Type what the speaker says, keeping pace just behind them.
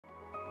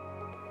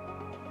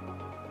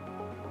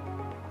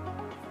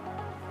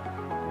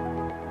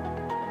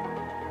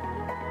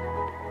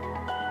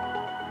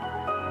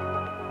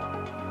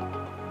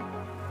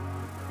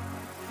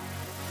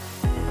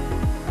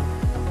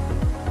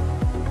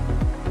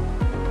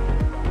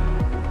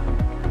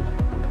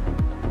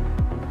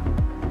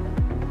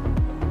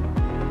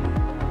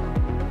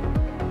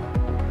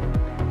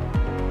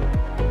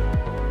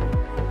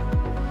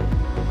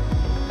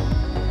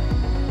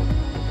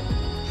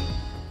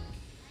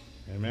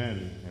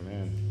Amen.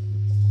 Amen.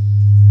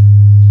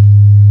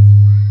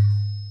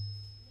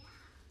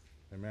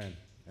 Amen.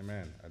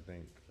 Amen. I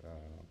think,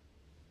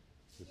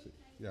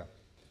 yeah.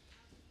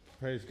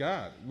 Praise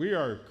God. We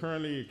are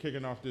currently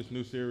kicking off this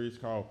new series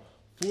called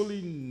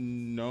Fully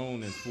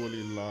Known and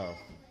Fully Loved.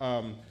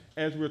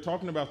 As we're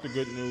talking about the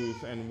good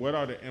news and what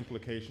are the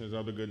implications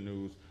of the good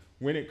news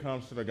when it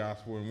comes to the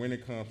gospel and when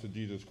it comes to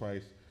Jesus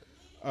Christ,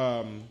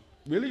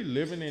 really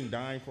living and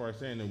dying for our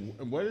sin.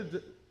 And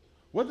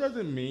what does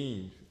it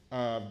mean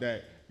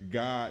that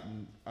God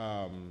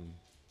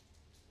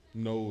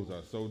knows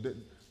us? So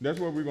that's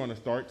where we're going to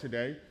start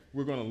today.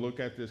 We're going to look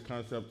at this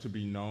concept to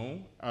be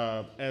known.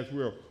 As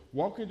we're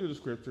walking through the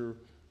scripture,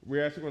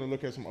 we're actually going to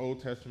look at some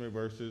Old Testament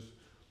verses.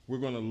 We're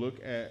going to look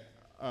at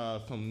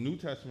some New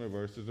Testament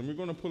verses, and we're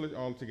going to pull it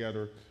all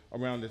together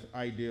around this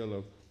ideal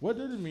of what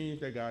does it mean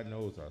that God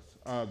knows us.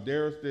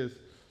 There's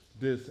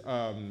this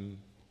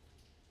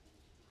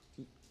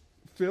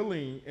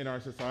feeling in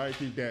our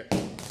society that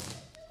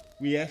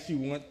we actually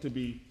want to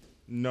be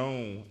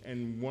known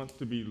and want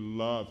to be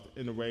loved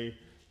in a way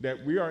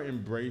that we are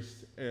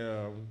embraced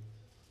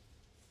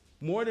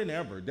more than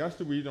ever. That's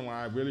the reason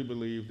why I really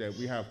believe that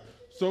we have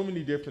so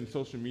many different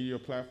social media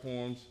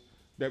platforms,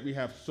 that we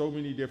have so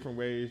many different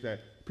ways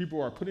that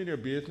people are putting their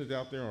business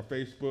out there on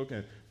Facebook,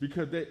 and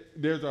because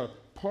there's a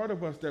part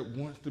of us that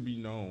wants to be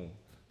known,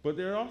 but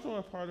there's also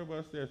a part of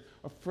us that's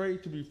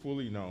afraid to be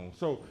fully known.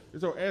 So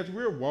as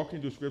we're walking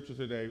through scripture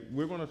today,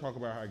 we're going to talk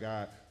about how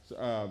God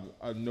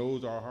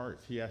knows our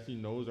hearts. He actually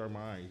knows our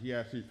mind. He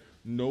actually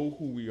knows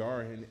who we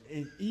are, and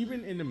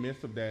even in the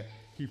midst of that,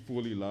 He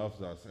fully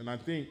loves us. And I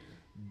think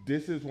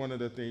this is one of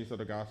the things of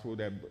the gospel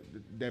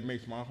that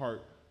makes my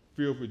heart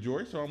filled with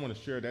joy. So I want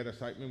to share that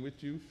excitement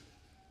with you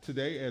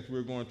today as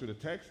we're going through the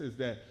text, is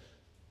that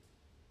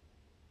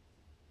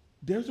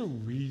there's a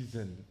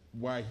reason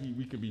why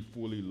we can be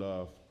fully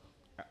loved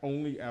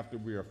only after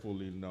we are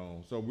fully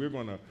known. So we're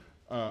going to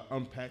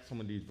unpack some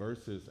of these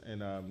verses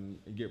and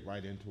get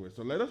right into it.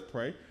 So let us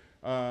pray.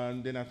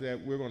 And then after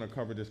that, we're going to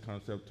cover this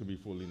concept to be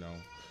fully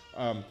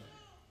known.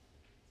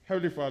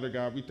 Heavenly Father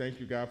God, we thank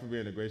you, God, for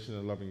being a gracious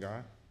and loving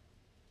God.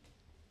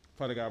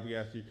 Father God, we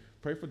ask you,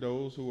 pray for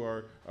those who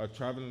are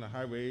traveling the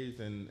highways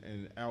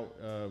and out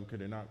because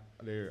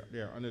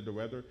they're under the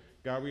weather.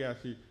 God, we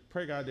ask you,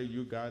 pray, God, that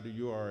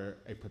you are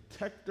a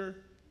protector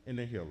and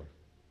a healer.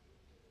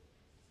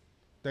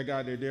 That,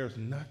 God, that there's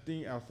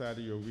nothing outside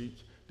of your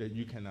reach that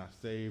you cannot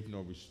save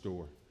nor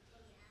restore.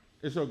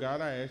 And so, God,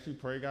 I ask you,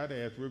 pray, God, that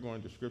as we're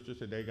going to scripture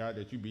today, God,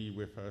 that you be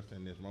with us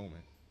in this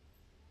moment.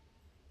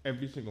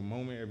 Every single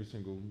moment, every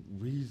single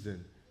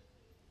reason,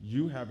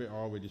 you have it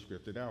already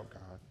scripted out,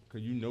 God,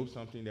 because you know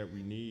something that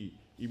we need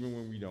even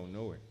when we don't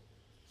know it.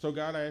 So,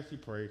 God, I ask you,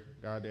 pray,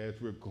 God, that as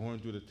we're going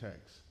through the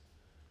text,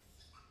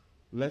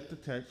 let the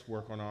text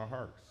work on our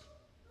hearts.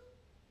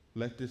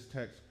 Let this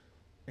text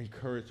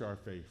encourage our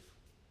faith.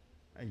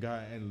 And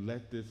God, and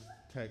let this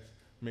text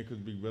make us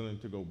be willing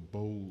to go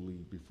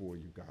boldly before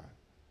you, God.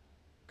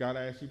 God,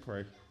 I ask you,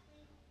 pray,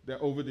 that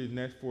over these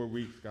next 4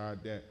 weeks,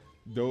 God, that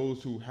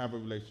those who have a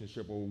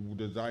relationship or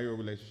desire a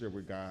relationship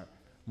with God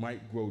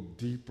might grow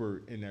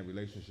deeper in that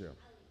relationship,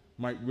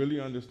 might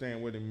really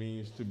understand what it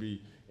means to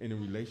be in a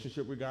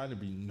relationship with God and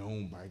be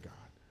known by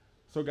God.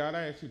 So, God,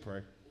 I ask you,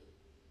 pray,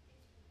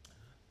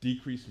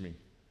 decrease me.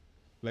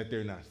 Let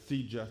them not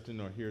see Justin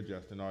or hear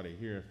Justin. All they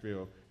hear and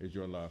feel is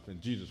your love. In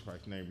Jesus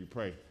Christ's name we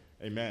pray.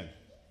 Amen.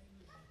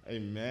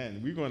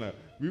 Amen. We're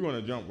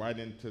gonna jump right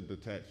into the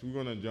text. We're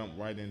gonna jump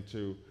right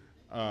into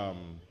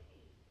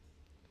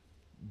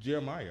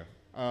Jeremiah.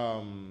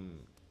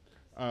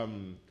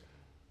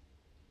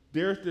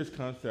 There's this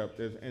concept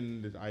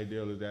and this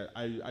ideal is that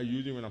I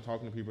usually, when I'm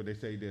talking to people, they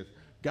say this: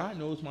 God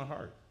knows my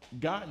heart.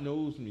 God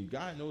knows me.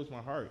 God knows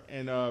my heart.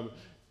 And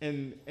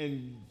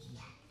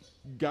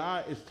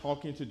God is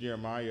talking to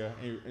Jeremiah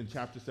in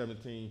chapter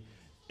 17,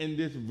 and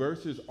this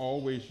verse is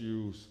always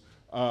used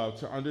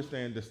to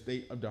understand the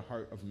state of the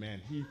heart of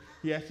man.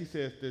 He actually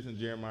says this in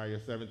Jeremiah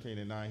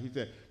 17:9. He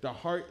said, "The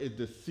heart is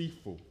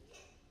deceitful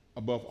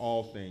above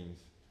all things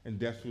and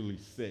desperately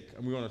sick."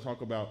 And we're going to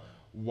talk about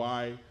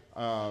why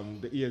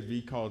the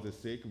ESV calls it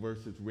sick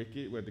versus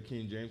wicked, where the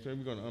King James says.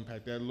 We're going to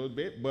unpack that a little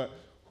bit. But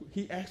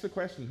he asked the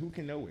question, who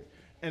can know it?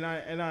 And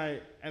I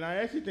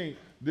actually think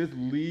this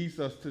leads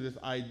us to this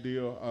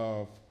idea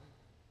of,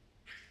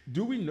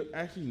 do we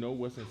actually know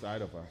what's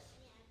inside of us?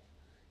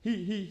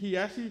 He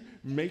actually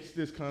makes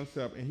this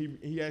concept, and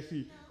he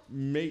actually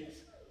makes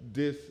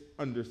this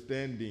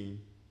understanding.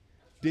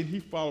 Then he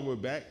follow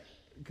it back,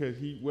 because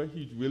what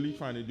he's really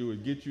trying to do is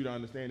get you to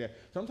understand that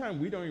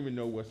sometimes we don't even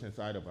know what's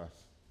inside of us.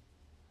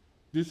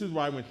 This is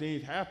why when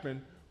things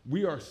happen,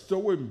 we are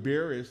so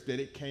embarrassed that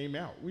it came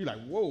out. We're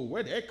like, whoa,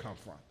 where did that come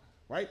from?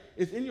 Right?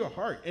 It's in your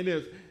heart. And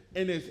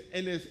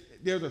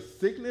there's a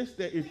sickness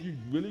that if you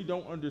really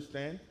don't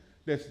understand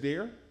that's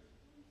there,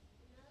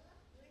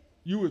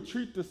 you would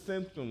treat the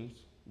symptoms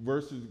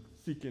versus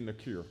seeking the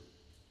cure.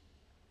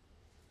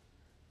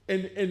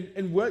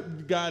 And,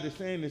 what God is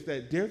saying is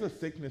that there's a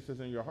sickness that's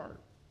in your heart.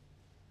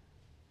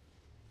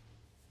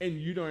 and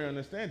you don't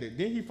understand it.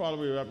 Then he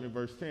follows it up in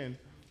verse 10.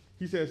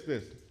 He says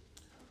this,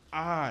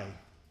 I,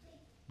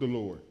 the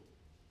Lord,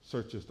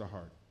 searches the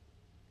heart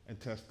and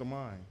tests the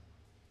mind.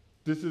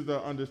 This is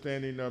the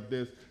understanding of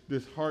this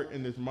heart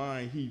and this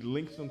mind. He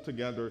links them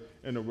together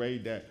in a way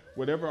that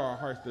whatever our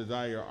hearts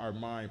desire, our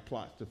mind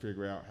plots to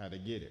figure out how to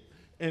get it.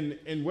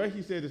 And what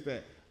he said is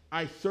that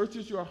I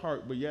searches your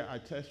heart, but yet I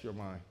test your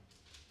mind,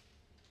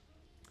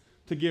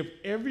 to give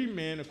every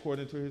man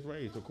according to his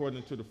ways,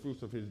 according to the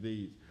fruits of his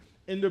deeds.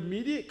 And the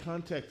immediate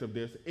context of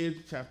this is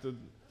chapter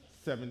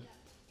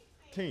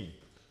 17.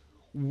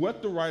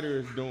 What the writer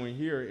is doing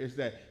here is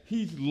that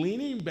he's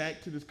leaning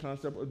back to this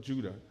concept of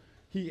Judah.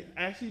 He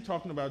actually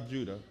talking about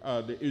Judah,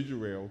 the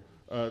Israel,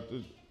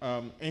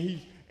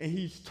 and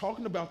he's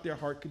talking about their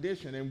heart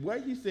condition. And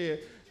what he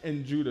said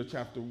in Judah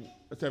chapter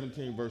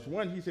 17, verse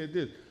 1, he said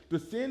this, the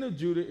sin of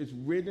Judah is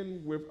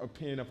written with a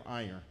pen of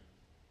iron.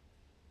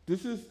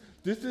 This is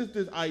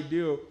this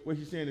idea, what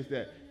he's saying is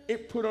that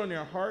it put on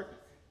their heart,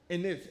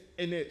 and it's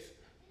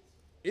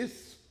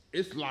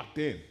locked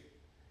in.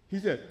 He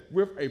said,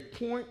 with a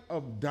point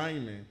of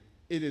diamond,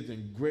 it is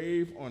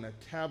engraved on a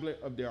tablet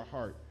of their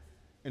heart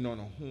and on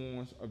the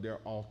horns of their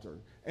altar.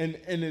 And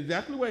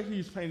exactly what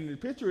he's painting the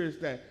picture is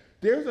that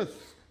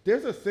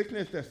there's a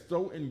sickness that's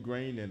so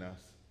ingrained in us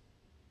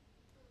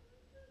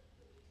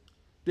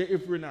that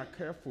if we're not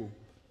careful,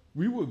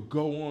 we will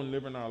go on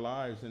living our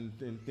lives and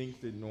think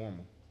it's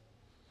normal.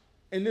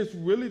 And it's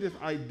really this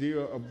idea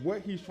of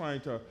what he's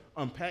trying to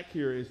unpack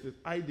here is this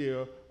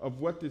idea of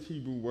what this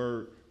Hebrew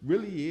word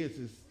really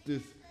is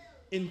this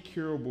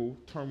incurable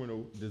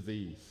terminal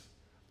disease.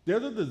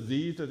 There's a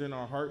disease that's in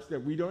our hearts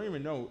that we don't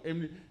even know.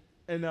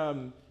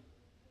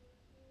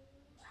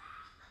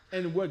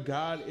 And what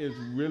God is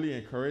really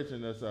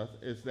encouraging us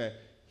is that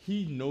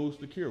he knows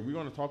the cure. We're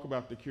going to talk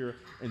about the cure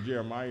in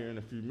Jeremiah in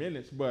a few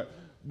minutes, but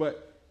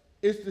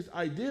it's this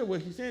idea,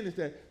 what he's saying is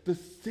that the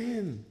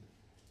sin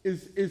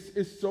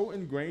is so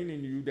ingrained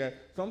in you that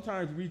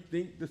sometimes we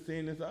think the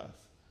sin is us.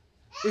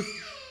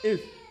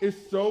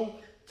 It's so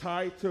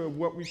tied to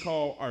what we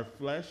call our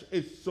flesh.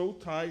 It's so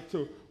tied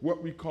to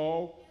what we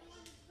call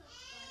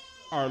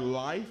our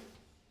life,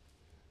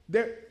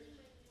 that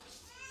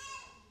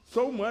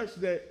so much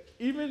that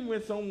even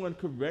when someone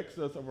corrects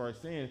us of our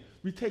sin,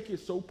 we take it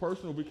so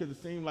personal because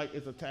it seems like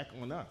it's an attack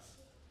on us.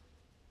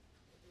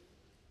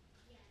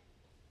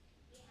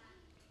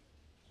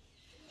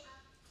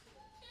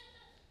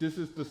 This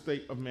is the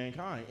state of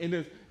mankind. And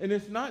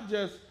it's not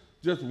just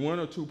one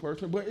or two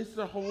persons, but it's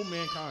the whole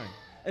mankind.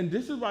 And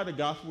this is why the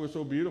gospel is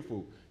so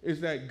beautiful, is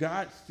that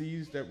God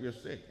sees that we're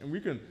sick. And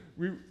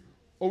we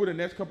over the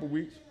next couple of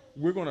weeks,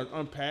 we're going to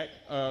unpack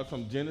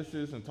some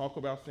Genesis and talk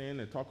about sin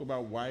and talk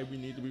about why we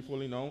need to be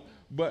fully known.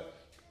 But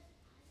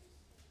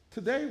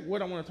today,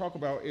 what I want to talk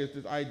about is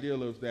this idea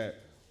of that,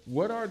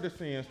 what are the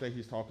sins that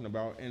he's talking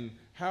about, and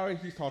how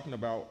he's talking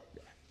about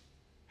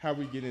how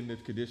we get in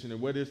this condition,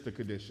 and what is the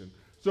condition.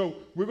 So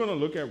we're going to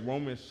look at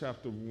Romans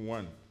chapter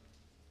 1.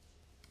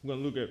 We're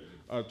going to look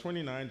at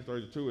 29 to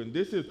 32, and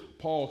this is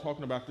Paul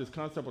talking about this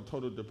concept of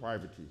total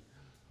depravity.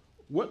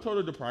 What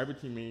total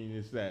depravity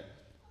means is that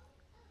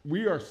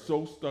we are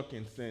so stuck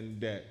in sin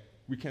that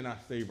we cannot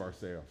save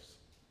ourselves.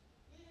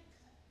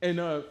 And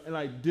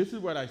like this is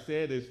what I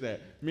said is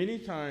that many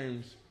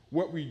times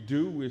what we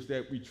do is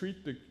that we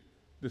treat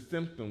the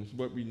symptoms,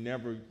 but we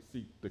never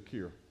seek the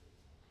cure.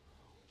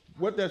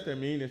 What does that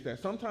mean is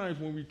that sometimes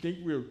when we think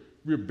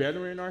we're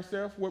bettering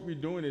ourselves, what we're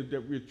doing is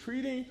that we're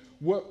treating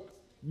what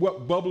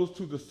bubbles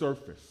to the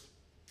surface.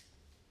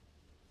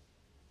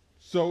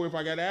 So if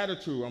I got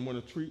attitude, I'm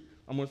going to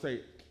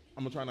say,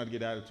 I'm going to try not to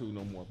get attitude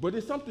no more. But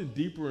it's something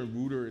deeper and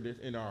rooted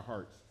in our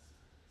hearts.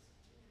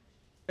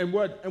 And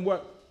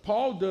what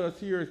Paul does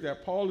here is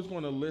that Paul is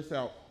going to list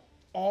out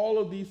all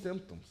of these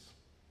symptoms.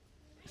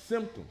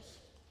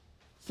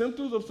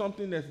 Symptoms of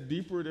something that's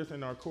deeper, that's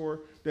in our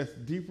core, that's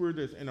deeper,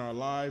 that's in our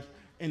lives.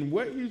 And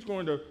what he's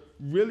going to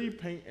really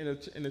paint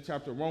in the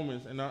chapter of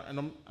Romans, and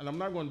I'm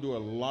not going to do a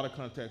lot of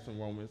context in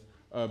Romans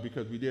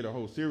because we did a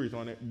whole series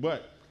on it,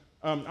 but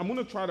I'm going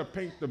to try to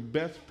paint the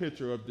best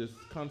picture of this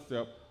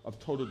concept of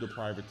total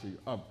depravity,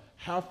 of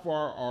how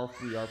far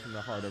off we are from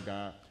the heart of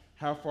God,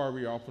 how far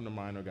we are from the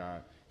mind of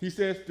God. He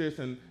says this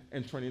in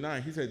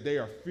 29. He said, they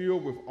are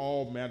filled with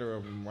all matter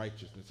of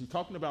unrighteousness. He's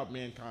talking about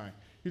mankind.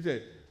 He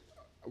said,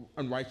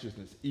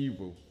 unrighteousness,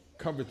 evil,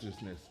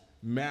 covetousness,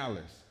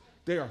 malice.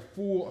 They are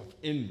full of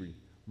envy,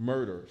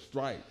 murder,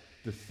 strife,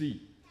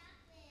 deceit,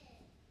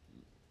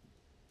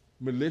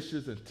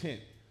 malicious intent.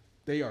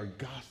 They are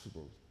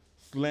gossipers,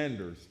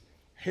 slanderers,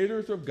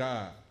 haters of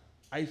God,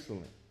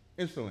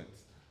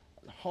 insolence,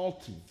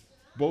 haughty,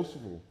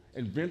 boastful,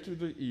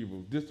 inventors of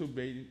evil,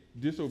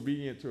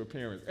 disobedient to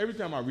parents. Every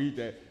time I read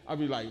that, I'll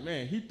be like,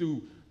 man, he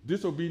threw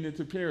disobedient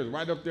to parents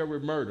right up there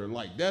with murder.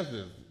 Like, that's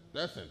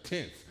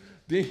intense.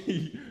 Then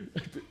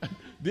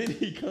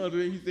he comes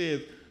and he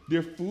says,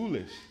 they're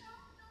foolish.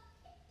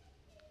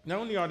 Not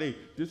only are they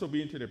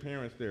disobedient to their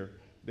parents,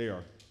 they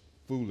are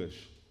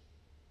foolish,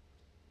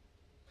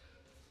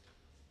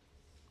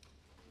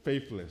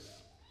 faithless,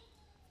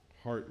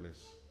 heartless,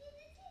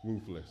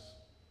 ruthless.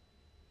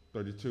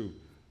 32.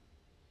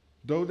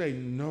 Though they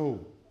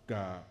know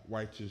God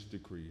righteous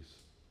decrees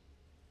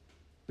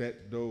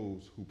that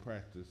those who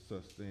practice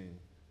such things,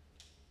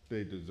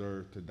 they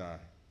deserve to die.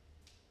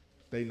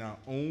 They not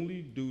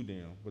only do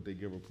them, but they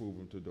give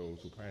approval to those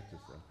who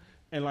practice them.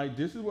 And like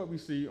this is what we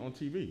see on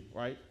TV,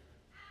 right?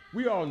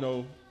 We all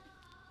know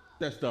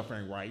that stuff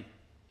ain't right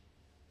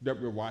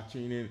that we're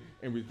watching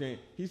and we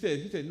think. He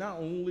said, not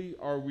only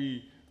are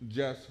we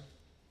just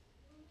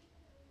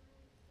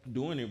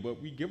doing it, but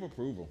we give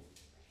approval.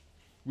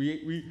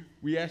 We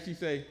actually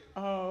say,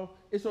 oh,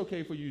 it's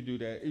okay for you to do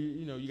that.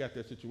 You got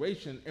that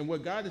situation. And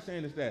what God is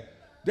saying is that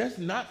that's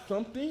not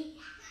something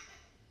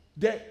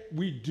that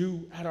we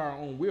do at our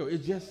own will.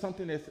 It's just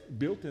something that's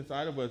built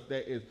inside of us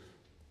that is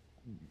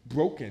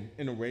broken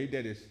in a way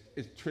that is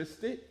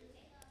twisted.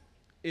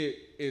 It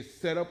is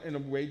set up in a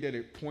way that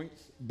it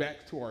points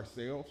back to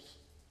ourselves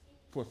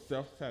for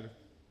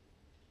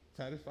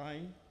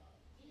self-satisfying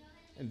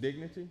and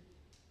dignity.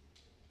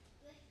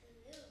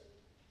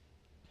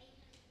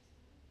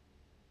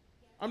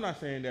 I'm not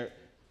saying that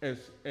as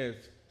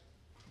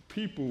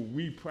people,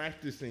 we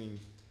practicing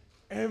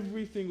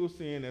every single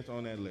sin that's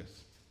on that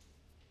list,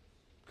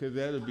 because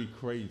that would be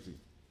crazy.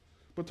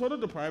 But total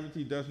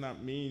depravity does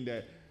not mean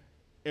that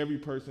every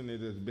person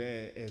is as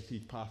bad as he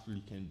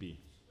possibly can be,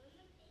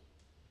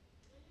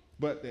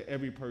 but that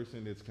every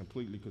person is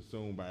completely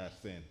consumed by a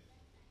sin,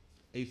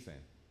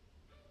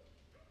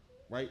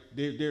 right?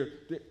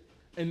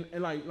 And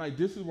like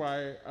this is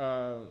why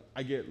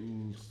I get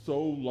so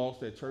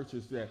lost at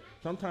churches that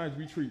sometimes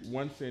we treat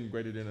one sin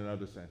greater than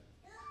another sin.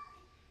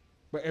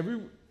 But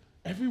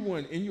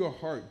everyone in your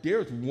heart,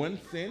 there's one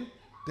sin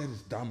that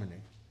is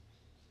dominant,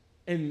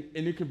 and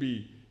it could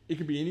be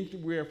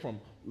anywhere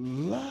from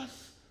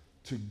lust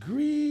to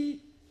greed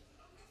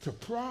to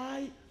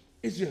pride.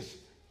 It's just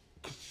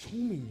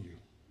consuming you,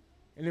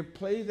 and it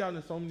plays out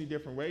in so many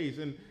different ways.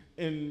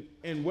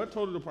 And what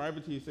total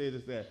depravity says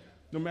is that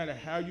no matter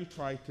how you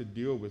try to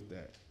deal with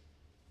that,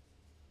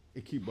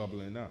 it keeps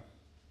bubbling up.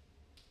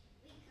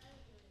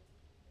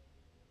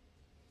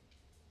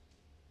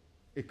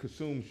 It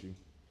consumes you.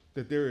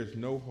 That there is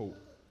no hope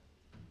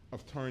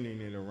of turning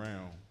it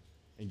around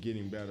and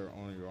getting better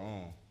on your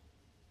own.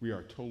 We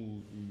are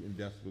totally and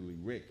desperately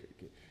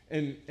wicked.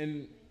 And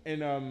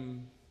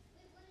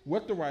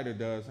what the writer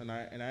does, and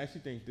I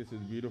actually think this is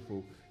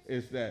beautiful,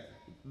 is that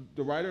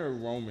the writer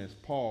of Romans,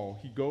 Paul,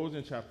 he goes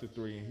in chapter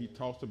 3 and he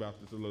talks about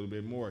this a little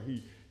bit more.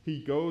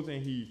 He goes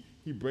and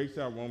he breaks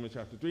out Romans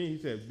chapter 3 and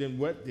he says, then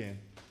what then?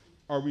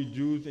 Are we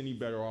Jews any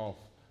better off?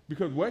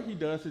 Because what he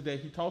does is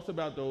that he talks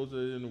about those that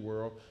are in the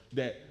world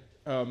that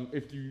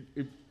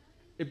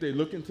if they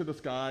look into the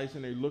skies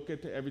and they look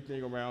at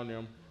everything around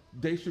them,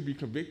 they should be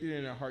convicted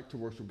in their heart to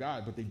worship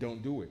God, but they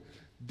don't do it.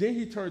 Then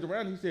he turns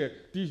around and he said,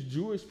 these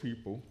Jewish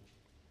people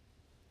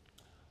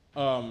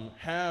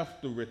have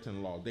the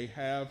written law. They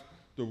have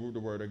the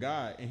word of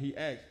God. And he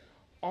asked,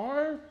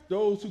 are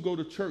those who go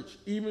to church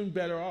even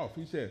better off?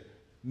 He said,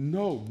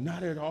 no,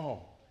 not at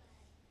all.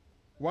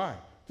 Why?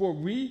 For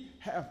we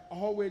have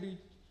already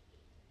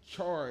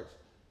charged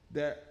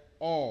that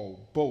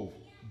all, both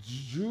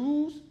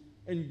Jews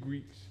and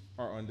Greeks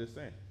are under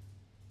sin.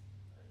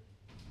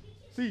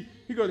 See,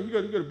 he go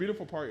the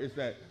beautiful part is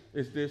that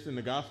it's this in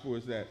the gospel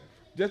is that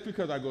just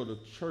because I go to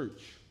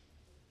church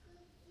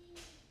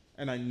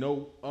and I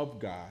know of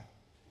God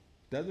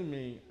doesn't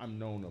mean I'm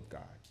known of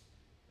God.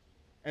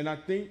 And I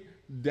think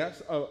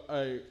that's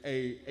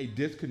a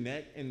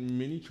disconnect in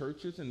many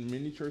churches and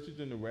many churches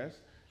in the West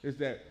is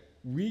that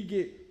we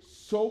get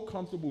so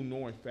comfortable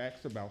knowing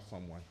facts about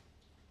someone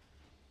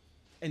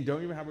and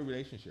don't even have a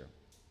relationship.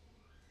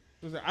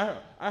 Listen,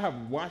 I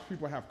have watched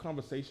people have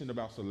conversations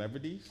about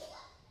celebrities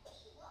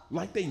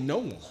like they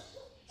know them.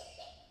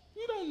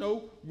 You don't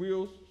know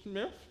Will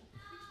Smith.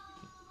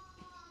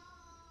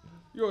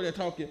 You're over there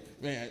talking,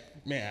 man,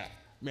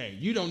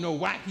 you don't know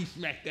why he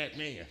smacked that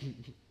man.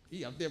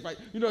 He up there, right?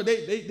 You know,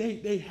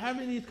 they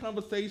having these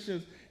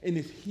conversations and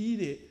it's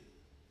heated.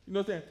 You know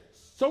what I'm saying?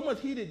 So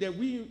much heated that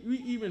we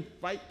even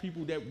fight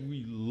people that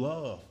we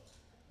love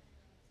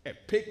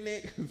at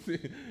picnics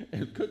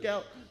and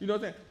cookout. You know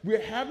what I'm saying?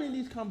 We're having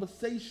these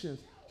conversations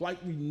like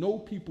we know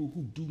people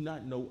who do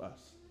not know us.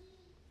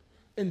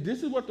 And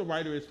this is what the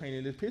writer is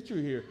painting this picture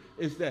here,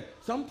 is that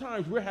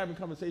sometimes we're having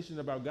conversations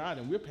about God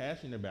and we're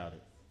passionate about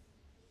it,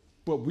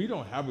 but we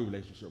don't have a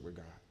relationship with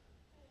God.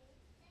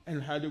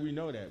 And how do we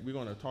know that? We're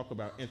going to talk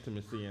about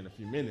intimacy in a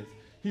few minutes.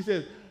 He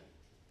says,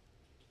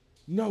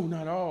 no,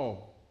 not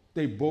all.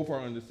 They both are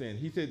under sin.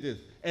 He said this,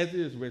 as it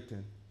is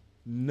written,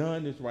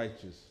 none is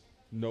righteous,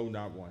 no,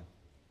 not one.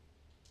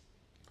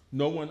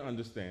 No one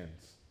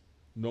understands.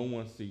 No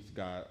one seeks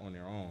God on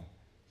their own.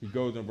 He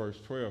goes in verse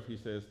 12, he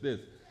says this,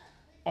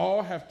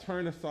 all have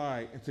turned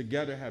aside and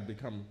together have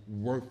become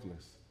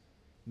worthless.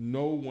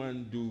 No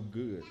one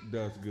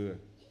does good,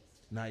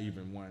 not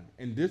even one.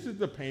 And this is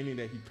the painting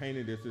that he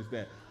painted this, is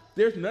that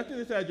there's nothing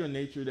inside your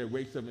nature that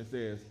wakes up and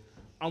says,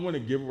 I want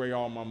to give away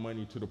all my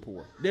money to the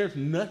poor. There's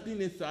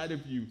nothing inside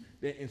of you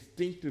that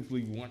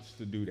instinctively wants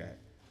to do that.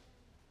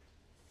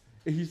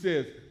 And he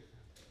said,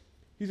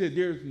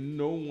 there's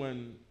no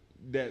one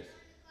that's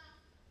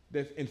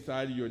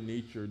inside of your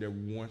nature that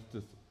wants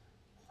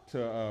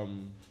to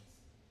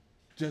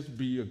just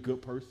be a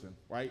good person,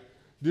 right?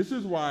 This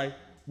is why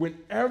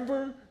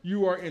whenever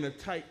you are in a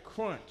tight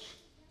crunch,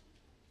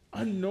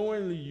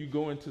 unknowingly you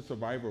go into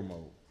survivor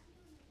mode.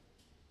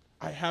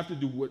 I have to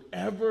do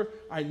whatever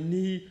I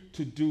need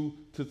to do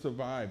to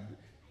survive.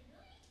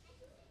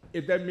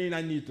 If that means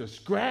I need to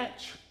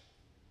scratch,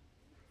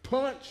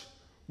 punch,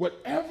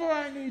 whatever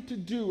I need to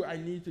do, I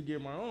need to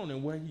get my own.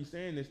 And what he's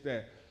saying is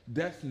that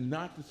that's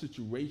not the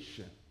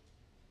situation.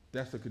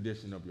 That's the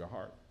condition of your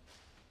heart.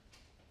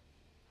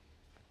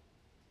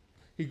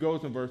 He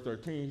goes in verse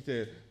 13, he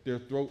said, their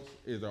throats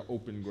is an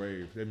open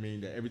grave. That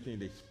means that everything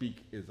they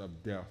speak is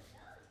of death.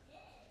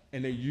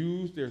 And they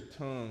use their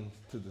tongues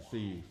to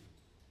deceive.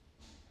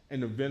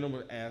 And the venom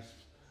of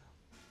asps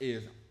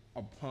is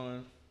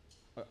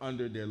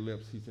under their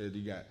lips. He said,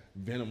 you got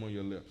venom on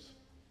your lips.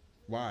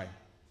 Why?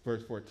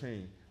 Verse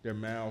 14, their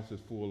mouths is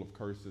full of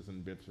curses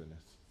and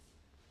bitterness.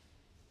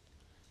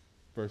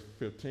 Verse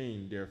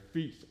 15, their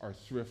feet are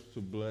swift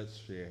to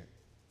bloodshed.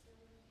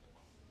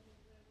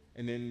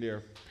 And in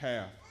their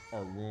path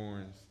are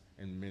ruins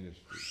and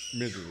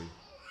misery.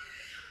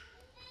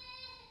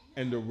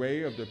 And the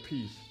way of the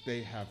peace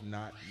they have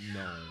not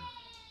known.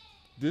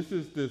 This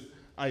is this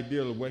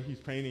idea of what he's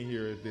painting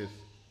here is this.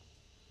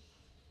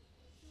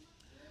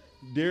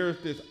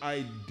 There's this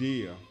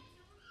idea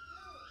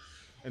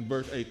in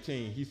verse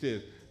 18. He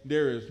says,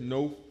 there is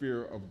no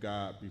fear of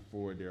God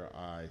before their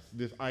eyes.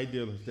 This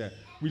idea is that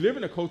we live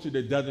in a culture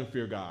that doesn't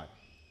fear God,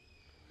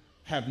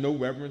 have no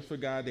reverence for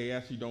God. They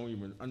actually don't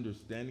even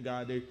understand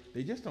God.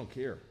 They just don't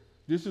care.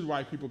 This is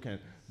why people can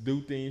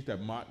do things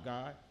that mock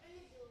God.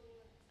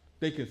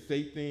 They can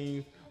say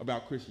things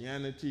about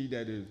Christianity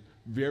that is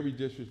very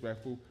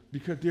disrespectful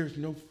because there's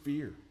no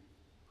fear.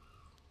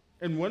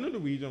 And one of the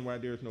reasons why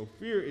there's no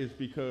fear is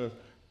because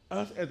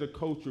us as a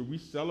culture, we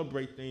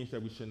celebrate things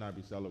that we should not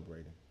be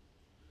celebrating.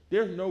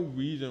 There's no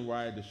reason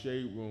why the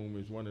Shade Room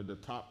is one of the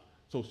top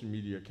social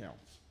media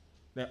accounts.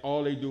 That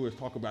all they do is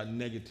talk about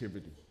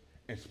negativity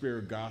and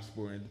spirit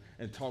gospel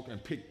and talk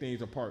and pick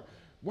things apart.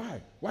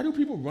 Why? Why do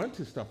people run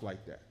to stuff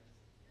like that?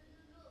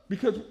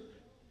 Because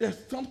there's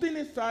something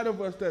inside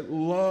of us that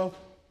love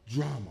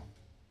drama,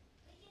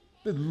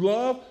 that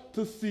love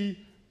to see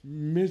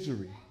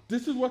misery.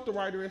 This is what the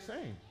writer is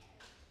saying.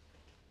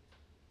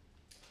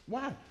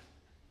 Why?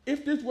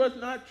 If this was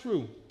not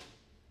true,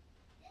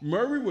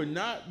 Murray would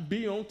not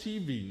be on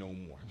TV no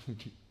more.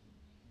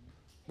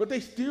 But they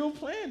still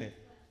playing it.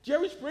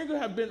 Jerry Springer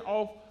have been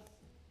off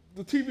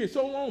the TV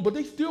so long, but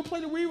they still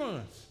play the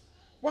reruns.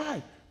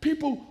 Why?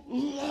 People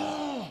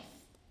love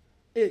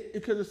it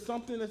because it's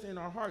something that's in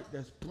our heart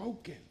that's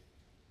broken.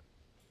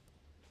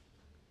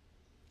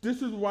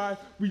 This is why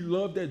we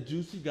love that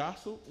juicy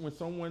gossip when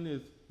someone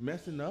is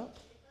messing up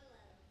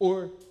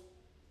or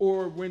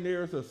when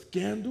there's a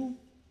scandal.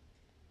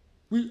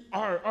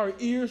 Our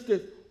ears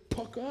that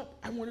puck up.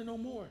 I want to know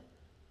more.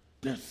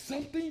 There's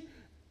something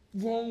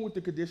wrong with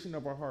the condition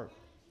of our heart.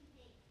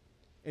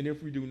 And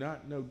if we do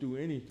not do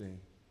anything,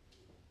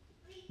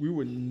 we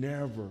would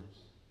never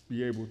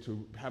be able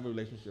to have a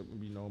relationship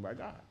and be known by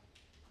God.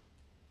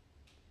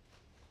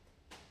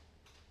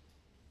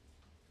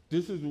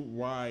 This is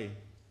why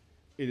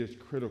it is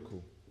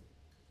critical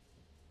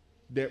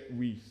that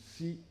we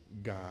seek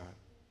God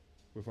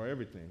with our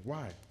everything.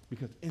 Why?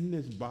 Because in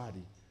this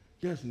body,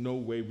 there's no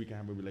way we can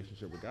have a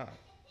relationship with God.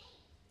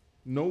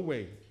 No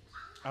way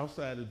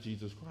outside of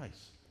Jesus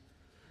Christ.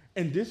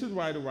 And this is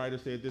why the writer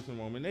said this in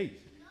Romans 8.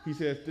 He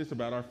says this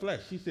about our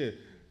flesh. He said,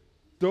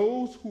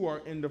 those who are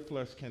in the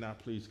flesh cannot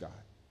please God.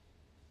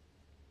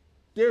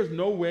 There's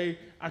no way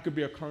I could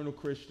be a carnal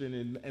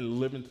Christian and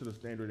live into the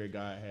standard that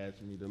God has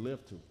for me to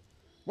live to.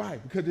 Why?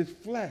 Because it's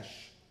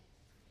flesh.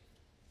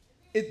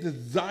 Its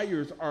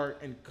desires are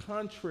in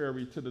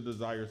contrary to the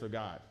desires of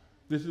God.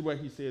 This is what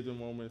he says in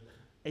Romans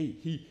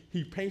 8.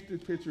 He paints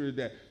this picture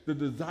that the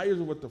desires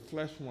of what the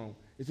flesh wants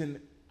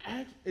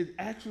is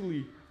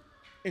actually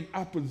in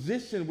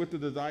opposition with the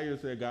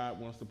desires that God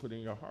wants to put in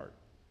your heart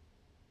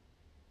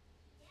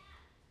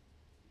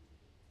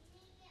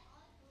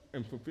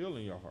and fulfill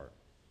in your heart.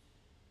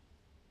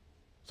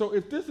 So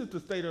if this is the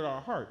state of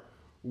our heart,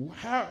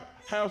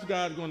 how's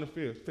God going to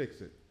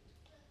fix it?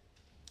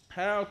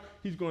 How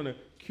he's going to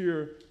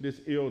cure this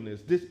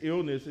illness? This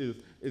illness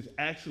is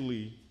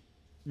actually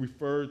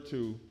referred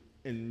to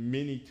in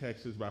many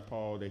texts by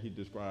Paul that he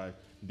described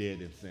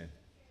dead in sin.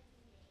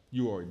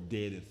 You are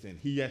dead in sin.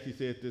 He actually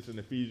says this in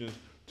Ephesians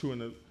 2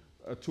 and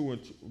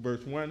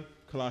verse 1,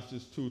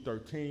 Colossians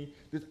 2:13.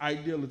 This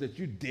idea is that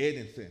you're dead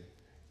in sin.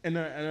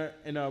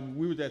 And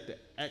we was at the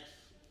Acts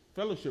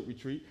Fellowship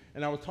retreat,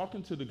 and I was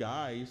talking to the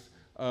guys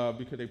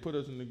because they put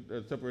us in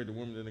separated the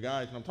women and the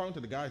guys, and I'm talking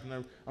to the guys,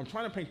 and I'm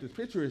trying to paint this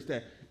picture is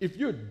that if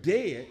you're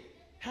dead,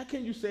 how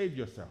can you save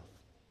yourself?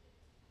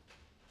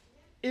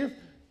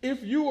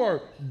 If you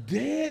are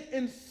dead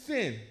in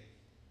sin,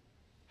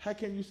 how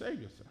can you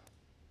save yourself?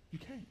 You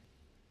can't.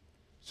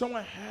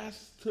 Someone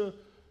has to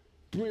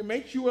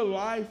makes you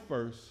alive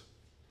first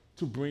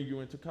to bring you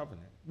into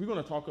covenant. We're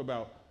going to talk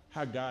about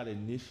how God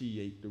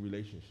initiates the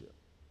relationship.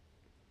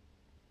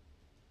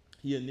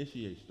 He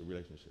initiates the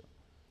relationship.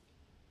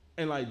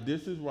 And like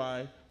this is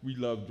why we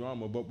love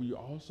drama, but we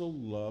also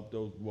love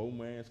those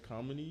romance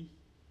comedies,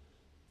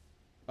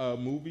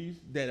 movies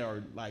that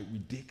are like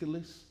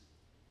ridiculous.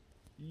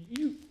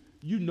 You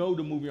you know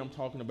the movie I'm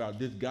talking about.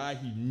 This guy,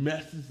 he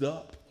messes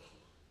up,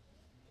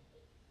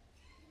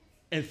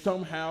 and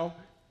somehow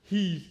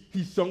he's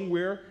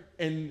somewhere,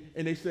 and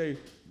they say,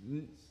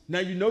 now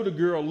you know the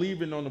girl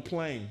leaving on the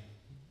plane.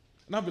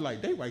 And I'll be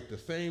like, they write the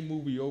same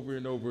movie over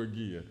and over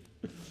again.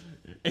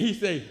 And he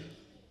say,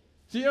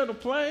 she on the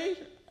plane?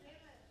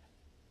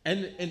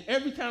 And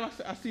every time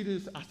I see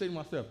this, I say to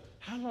myself,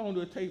 how long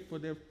do it take for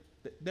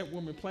that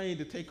woman plane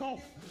to take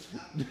off?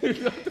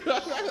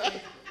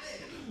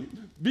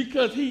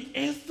 Because he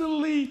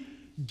instantly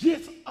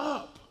gets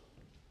up.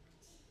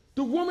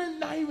 The woman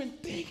not even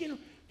thinking,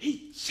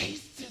 he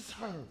chases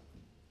her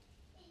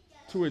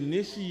to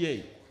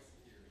initiate.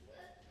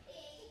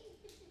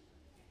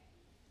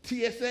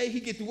 TSA,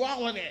 he gets through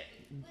all of that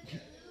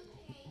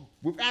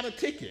without a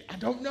ticket. I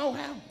don't know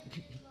how.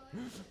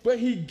 But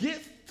he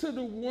gets to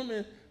the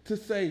woman to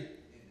say,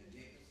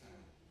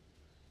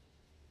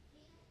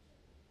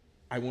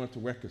 I want to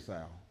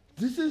reconcile.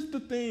 This is the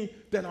thing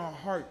that our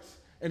hearts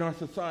and our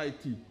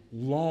society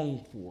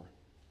long for.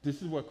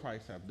 This is what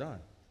Christ has done.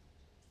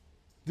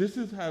 This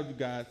is how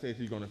God says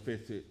he's going to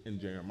fix it in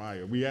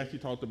Jeremiah. We actually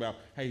talked about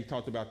how he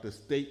talked about the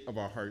state of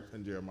our hearts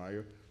in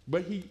Jeremiah,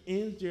 but he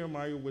ends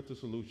Jeremiah with the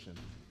solution.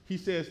 He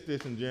says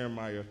this in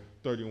Jeremiah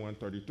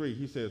 31:33.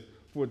 He says,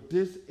 for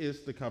this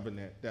is the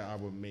covenant that I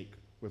will make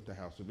with the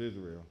house of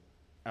Israel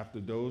after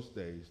those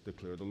days,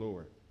 declare the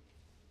Lord.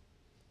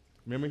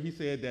 Remember he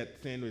said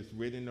that sin is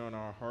written on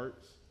our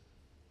hearts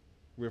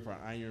with an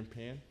iron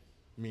pen,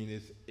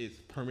 meaning it's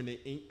permanent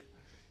ink.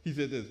 He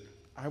said this,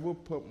 I will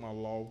put my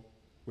law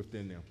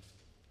within them,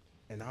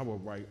 and I will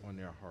write on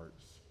their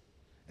hearts,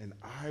 and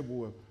I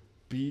will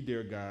be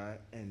their God,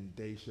 and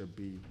they shall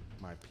be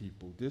my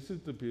people. This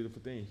is the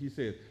beautiful thing. He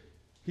says,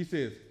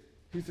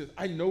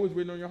 I know it's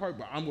written on your heart,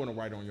 but I'm going to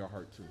write on your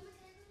heart too.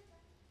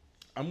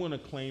 I'm going to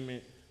claim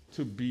it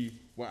to be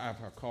what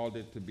I've called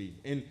it to be.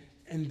 And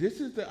this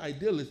is the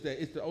ideal, is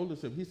that it's the older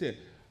stuff. He said,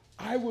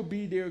 I will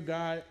be their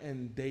God,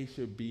 and they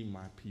should be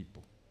my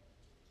people.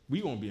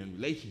 We're going to be in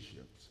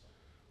relationships.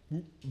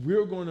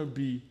 We're going to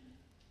be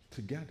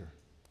together.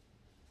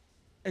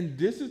 And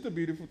this is the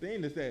beautiful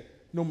thing, is that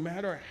no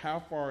matter how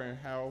far and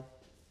how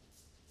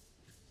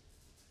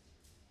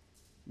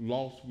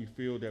lost we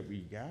feel that we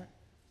got,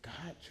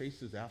 God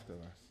chases after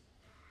us.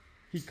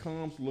 He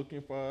comes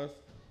looking for us,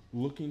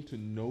 looking to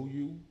know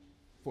you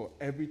for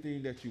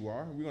everything that you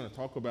are. We're going to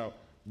talk about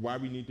why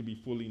we need to be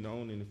fully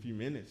known in a few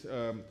minutes.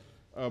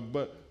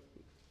 But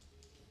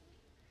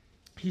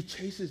he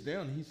chases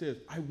down. He says,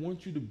 I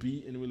want you to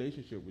be in a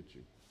relationship with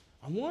you.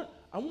 I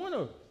want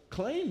to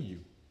claim you.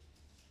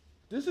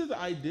 This is the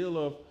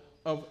ideal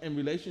of in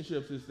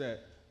relationships, is that,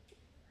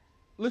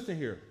 listen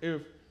here,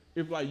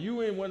 if like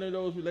you in one of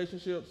those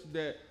relationships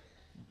that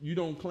you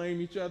don't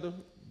claim each other,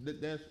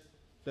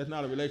 that's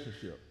not a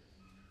relationship,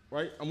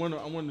 right? I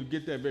want to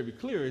get that very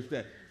clear, is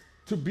that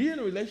to be in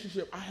a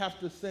relationship, I have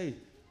to say,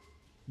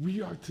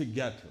 we are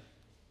together.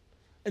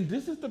 And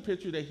this is the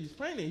picture that he's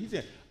painting. He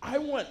said, I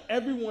want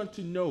everyone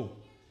to know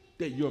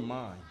that you're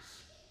mine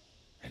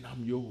and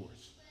I'm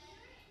yours.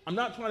 I'm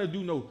not trying to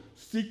do no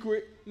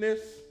secretness,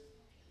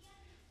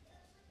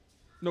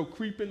 no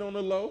creeping on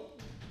the low,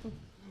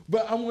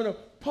 but I want to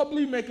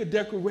publicly make a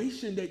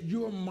declaration that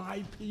you're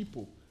my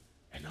people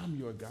and I'm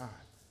your God.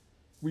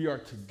 We are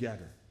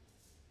together.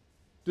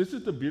 This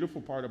is the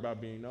beautiful part about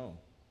being known,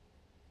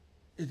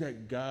 is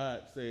that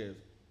God says,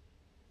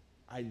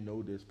 I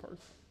know this person.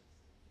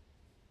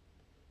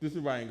 This is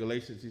why in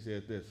Galatians he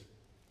said this.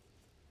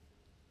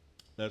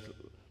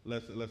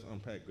 Let's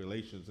unpack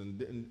Galatians,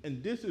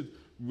 and this is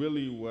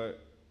really what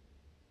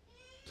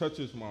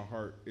touches my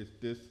heart, is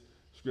this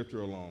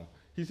scripture alone.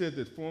 He says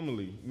this,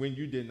 formerly, when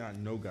you did not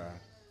know God,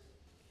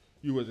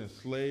 you was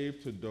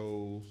enslaved to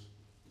those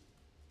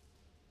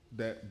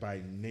that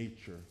by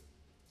nature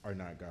are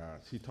not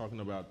God's. He's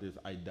talking about this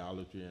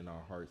idolatry in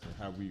our hearts and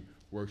how we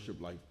worship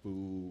like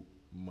food,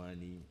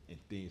 money, and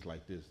things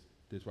like this.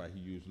 That's why he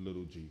used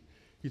little g.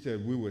 He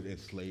said we were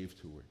enslaved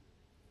to it.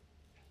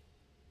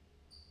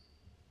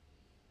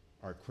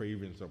 Our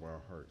cravings of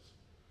our hearts.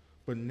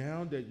 But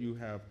now that you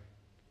have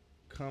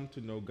come to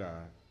know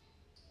God,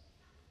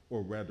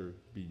 or rather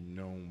be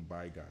known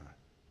by God,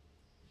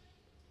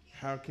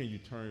 how can you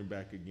turn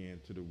back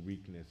again to the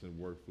weakness and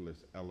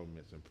worthless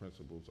elements and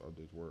principles of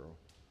this world,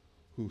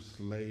 who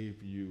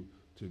slave you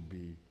to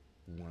be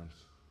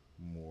once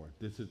more?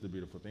 This is the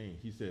beautiful thing.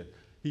 He said,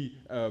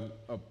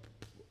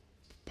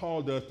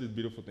 Paul does this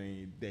beautiful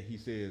thing that he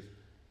says,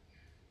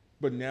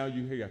 but now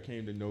you hear I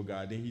came to know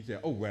God. Then he said,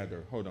 oh,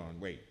 rather, hold on,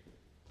 wait,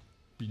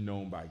 be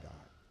known by God.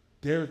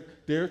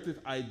 There's this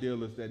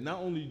idealist that not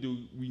only do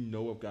we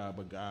know of God,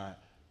 but God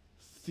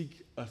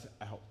seeks us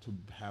out to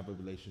have a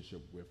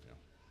relationship with him.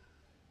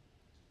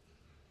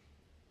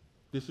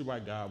 This is why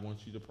God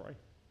wants you to pray.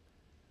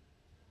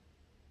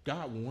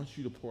 God wants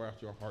you to pour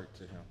out your heart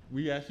to him.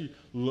 We actually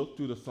look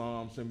through the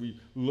Psalms and we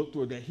look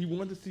through that. He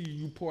wants to see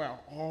you pour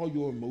out all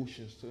your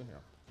emotions to him.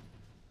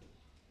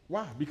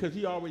 Why? Because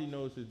he already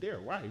knows it's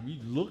there. Why?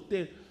 We looked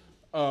at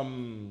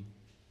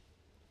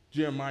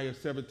Jeremiah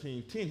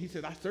 17:10. He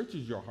said, I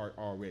searches your heart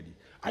already.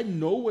 I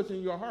know what's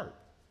in your heart.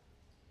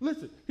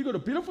 Listen, he goes, the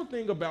beautiful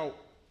thing about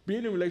being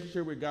in a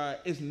relationship with God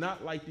is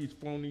not like these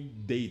phony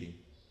dating.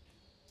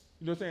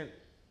 You know what I'm saying?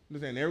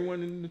 Listen,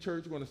 everyone in the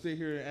church is going to sit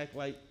here and act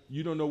like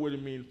you don't know what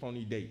it means,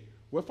 phony date.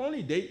 What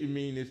phony date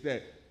means is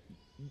that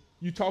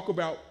you talk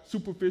about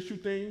superficial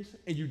things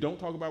and you don't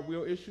talk about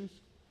real issues.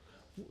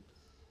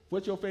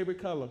 What's your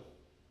favorite color?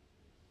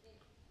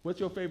 What's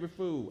your favorite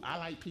food? I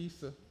like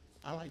pizza.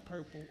 I like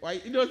purple.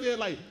 Right? You know what I'm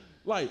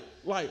saying?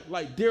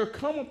 Like there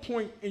come a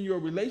point in your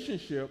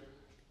relationship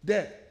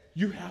that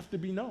you have to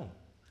be known.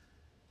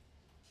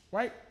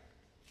 Right?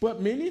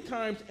 But many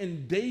times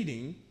in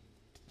dating,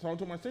 talking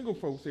to my single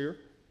folks here,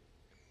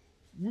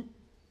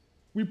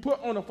 we put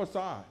on a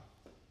facade.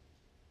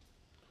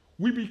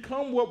 We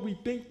become what we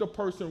think the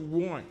person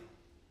wants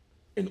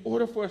in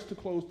order for us to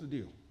close the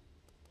deal.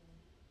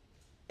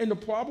 And the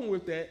problem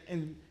with that,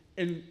 and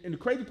the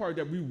crazy part is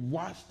that we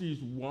watch these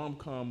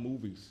rom-com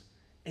movies,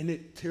 and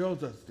it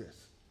tells us this.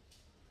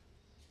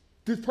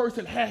 This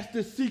person has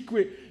this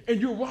secret,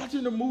 and you're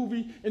watching the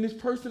movie, and this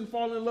person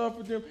falls in love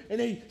with them, and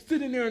they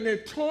sitting there, and they're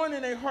torn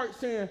in their heart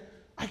saying,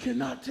 I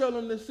cannot tell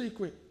them the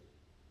secret.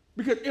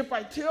 Because if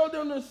I tell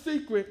them the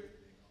secret,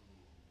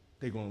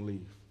 they're going to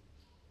leave.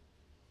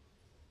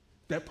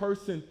 That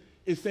person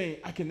is saying,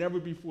 I can never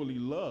be fully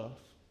loved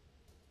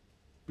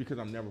because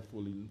I'm never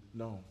fully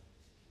known.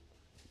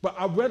 But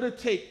I'd rather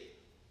take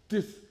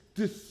this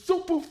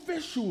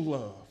superficial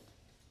love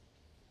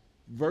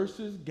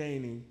versus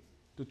gaining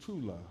the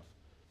true love.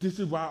 This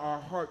is why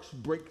our hearts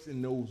breaks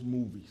in those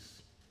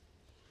movies.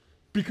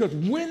 Because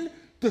when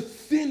the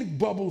sin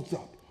bubbles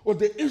up or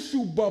the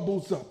issue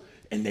bubbles up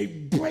and they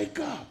break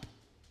up,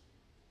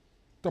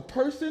 the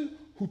person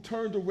who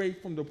turned away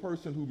from the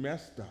person who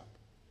messed up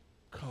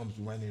comes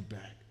running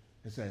back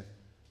and says,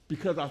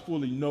 because I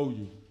fully know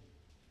you,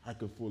 I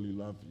could fully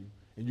love you.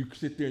 And you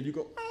sit there and you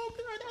go, oh,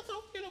 God, that's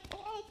so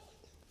beautiful.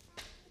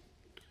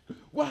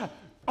 Why?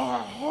 Our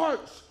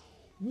hearts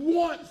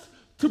want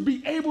to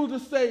be able to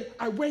say,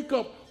 I wake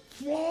up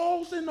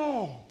flaws and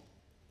all,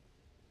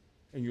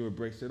 and you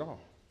embrace it all.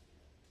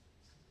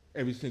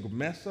 Every single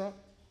mess up,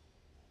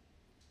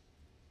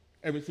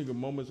 every single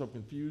moments of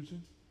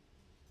confusion,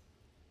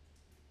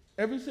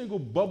 every single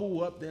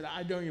bubble up that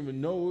I don't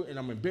even know and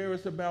I'm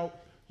embarrassed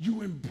about,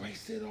 you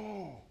embrace it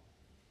all.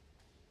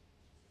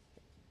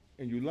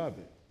 And you love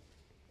it.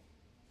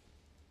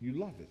 You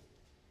love it.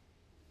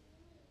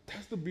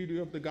 That's the beauty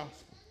of the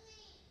gospel.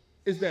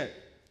 Is that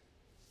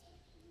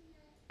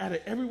out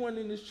of everyone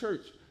in this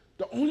church,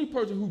 the only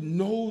person who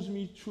knows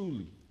me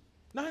truly,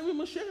 not even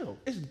Michelle,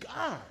 is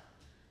God.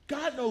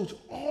 God knows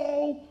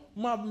all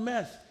my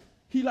mess.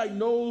 He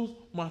knows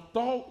my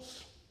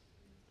thoughts.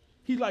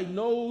 He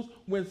knows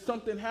when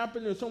something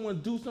happened and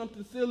someone do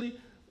something silly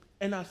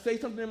and I say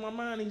something in my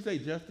mind and he say,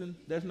 Justin,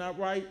 that's not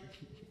right.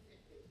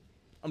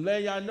 I'm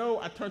letting y'all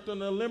know I turned on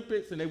the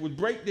Olympics and they was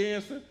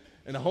breakdancing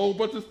and a whole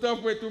bunch of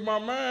stuff went through my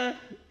mind.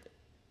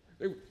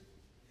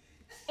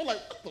 I'm like,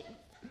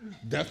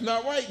 that's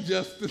not right,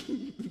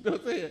 Justin. You know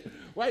what I'm saying?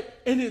 Right?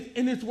 And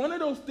it's one of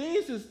those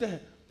things is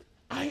that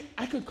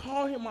I could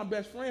call him my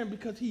best friend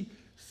because he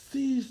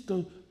sees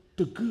the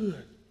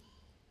good.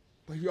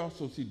 But he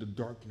also sees the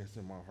darkness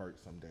in my heart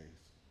some days.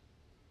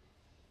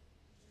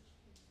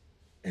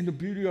 And the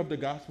beauty of the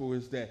gospel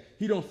is that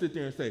he don't sit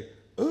there and say,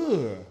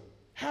 ugh,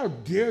 how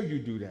dare you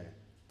do that?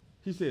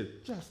 He says,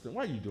 Justin,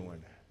 why are you doing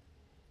that?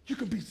 You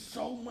can be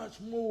so much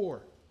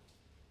more.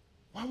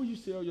 Why would you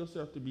sell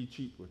yourself to be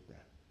cheap with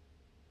that?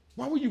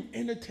 Why would you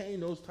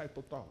entertain those type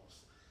of thoughts?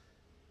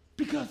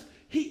 Because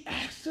he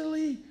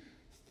actually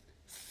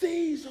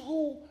sees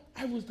who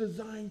I was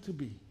designed to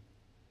be.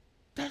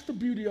 That's the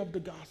beauty of the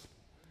gospel.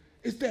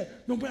 Is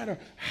that no matter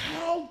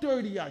how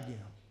dirty I am,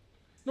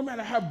 no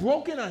matter how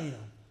broken I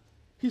am,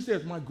 he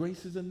says, my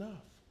grace is enough.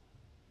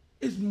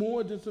 It's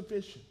more than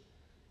sufficient.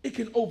 It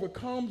can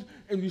overcome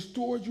and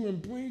restore you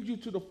and bring you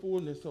to the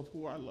fullness of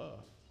who I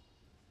love.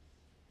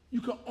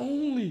 You can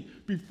only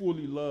be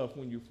fully loved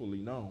when you're fully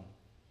known.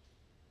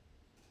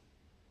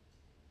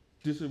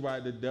 This is why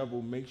the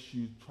devil makes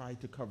you try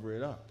to cover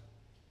it up.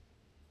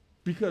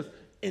 Because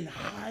in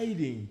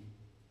hiding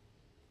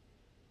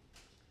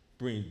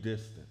brings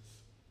distance.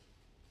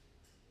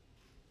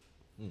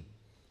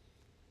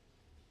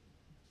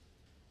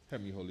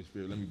 Help me, Holy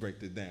Spirit. Let me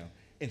break this down.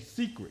 And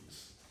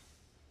secrets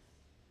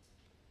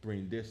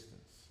bring distance.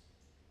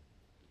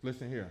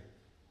 Listen here.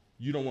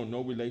 You don't want no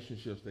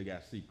relationships that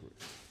got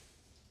secrets.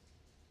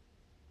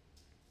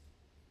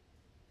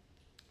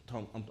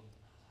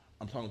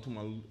 I'm talking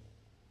to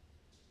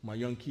my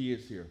young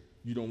kids here.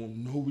 You don't want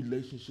no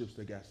relationships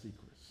that got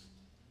secrets.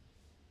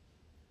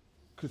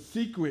 Because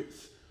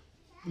secrets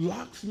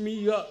locks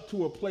me up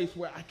to a place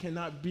where I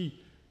cannot be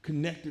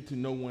connected to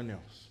no one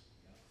else.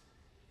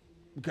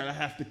 because I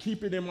have to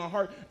keep it in my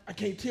heart. I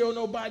can't tell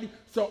nobody,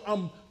 so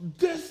I'm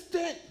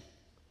distant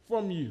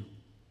from you.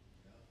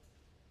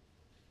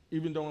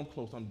 Even though I'm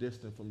close, I'm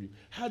distant from you.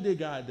 How did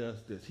God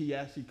does this? He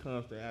actually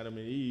comes to Adam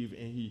and Eve,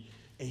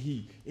 and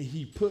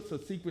he puts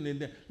a secret in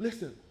there.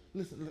 Listen.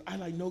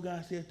 I know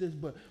God said this,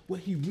 but what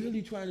he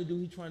really trying to do,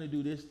 he's trying to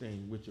do this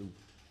thing with you.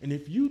 And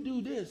if you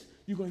do this,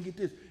 you're going to get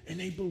this. And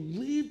they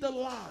believed the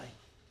lie.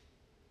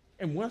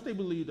 And once they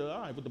believed the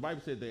lie, but the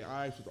Bible said their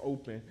eyes was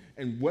open,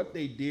 and what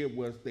they did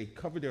was they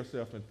covered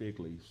themselves in fig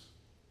leaves.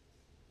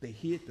 They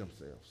hid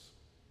themselves.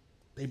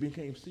 They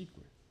became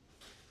secret.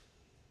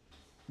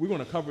 We're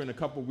going to cover in a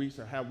couple of weeks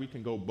of how we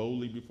can go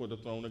boldly before the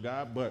throne of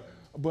God, but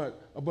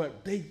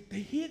they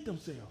hid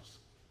themselves.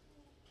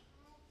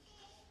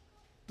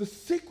 The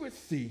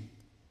secrecy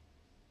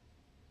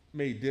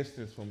made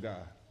distance from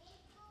God.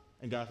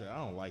 And God said, I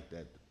don't like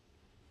that.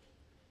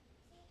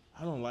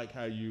 I don't like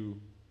how you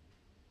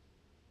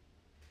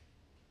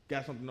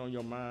got something on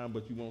your mind,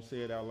 but you won't say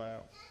it out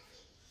loud.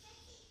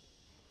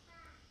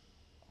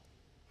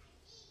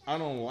 I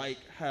don't like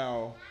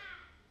how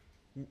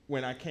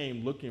when I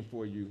came looking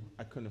for you,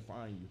 I couldn't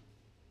find you.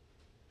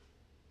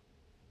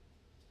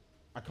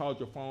 I called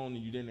your phone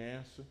and you didn't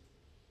answer.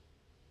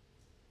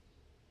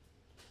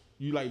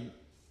 You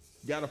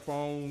got a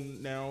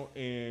phone now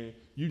and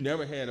you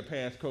never had a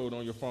passcode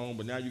on your phone,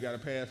 but now you got a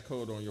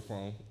passcode on your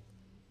phone.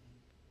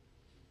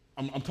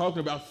 I'm talking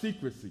about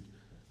secrecy,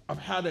 of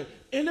how the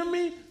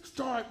enemy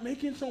start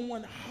making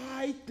someone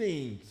hide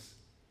things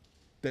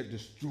that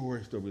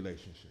destroys the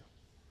relationship.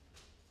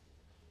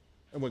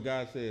 And what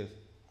God says,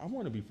 I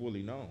want to be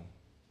fully known.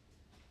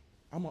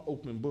 I'm an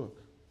open book.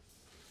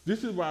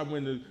 This is why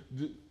when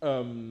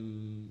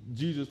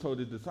Jesus told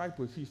his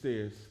disciples, he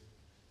says,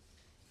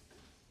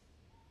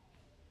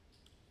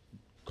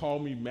 call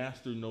me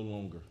master no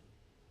longer.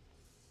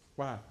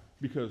 Why?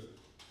 Because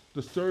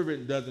the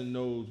servant doesn't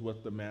know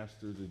what the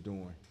master is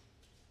doing,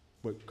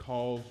 but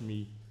calls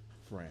me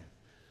friend.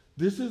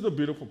 This is the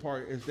beautiful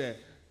part, is that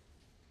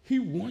he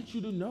wants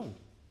you to know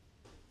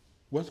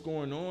what's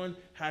going on,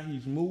 how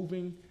he's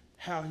moving,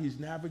 how he's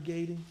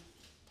navigating.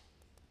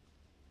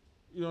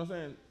 You know what I'm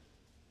saying?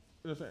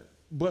 You know what I'm saying?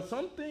 But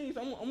some things,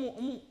 I'm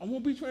going to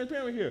be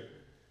transparent here.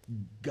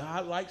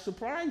 God likes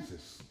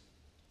surprises.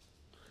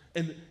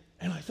 And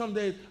like some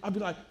days, I'll be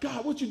like,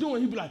 God, what you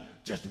doing? He'll be like,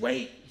 just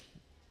wait.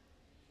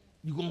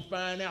 You're going to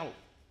find out.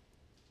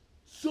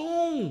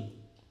 Soon,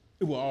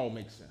 it will all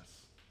make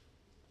sense.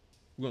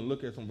 We're going to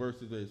look at some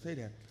verses that say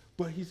that.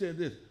 But he said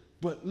this,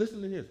 but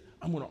listen to this.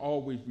 I'm going to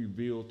always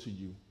reveal to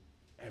you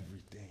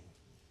everything.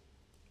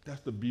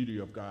 That's the beauty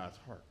of God's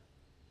heart.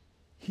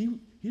 He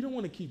don't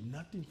want to keep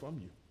nothing from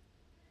you.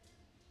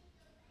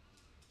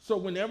 So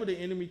whenever the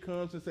enemy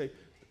comes and say,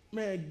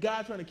 man,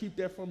 God trying to keep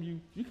that from you,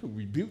 you can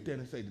rebuke that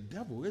and say, the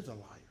devil is a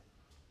liar.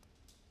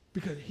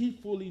 Because he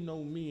fully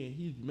knows me and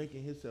he's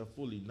making himself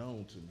fully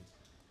known to me.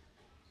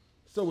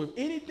 So if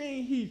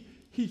anything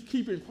he's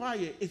keeping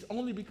quiet, it's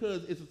only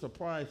because it's a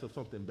surprise of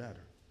something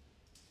better.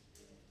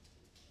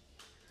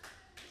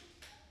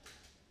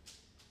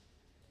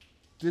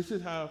 This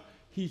is how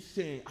he's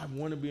saying, I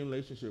want to be in a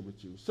relationship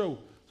with you. So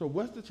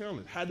what's the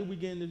challenge? How do we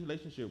get in this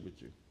relationship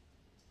with you?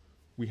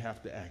 We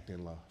have to act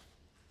in love.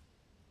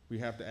 We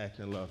have to act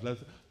in love.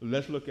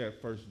 Let's look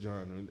at 1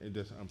 John and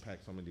just unpack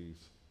some of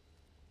these.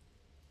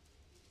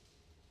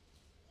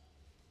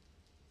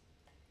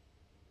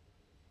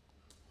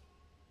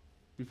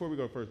 Before we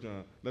go to 1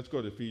 John, let's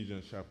go to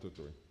Ephesians chapter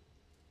 3.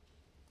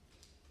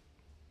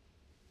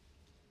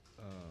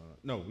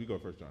 No, we go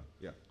to 1 John.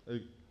 Yeah.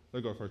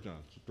 Let's go to 1 John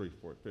 3,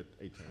 4, 5,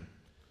 18.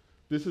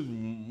 This is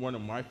one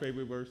of my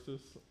favorite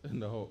verses in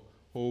the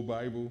whole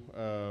Bible.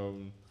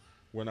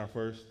 When I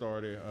first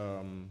started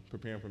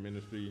preparing for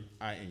ministry,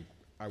 I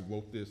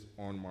wrote this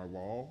on my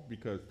wall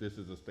because this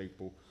is a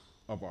staple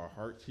of our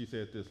hearts. He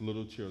said this,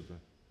 little children,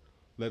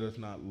 let us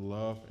not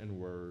love in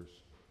words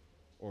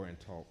or in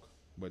talk,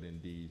 but in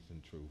deeds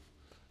and truth.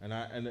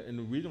 And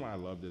the reason why I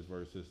love this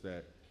verse is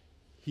that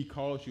he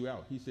calls you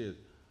out. He says,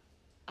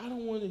 I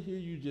don't want to hear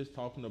you just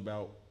talking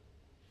about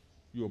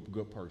you're a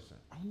good person.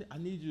 I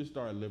need you to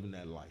start living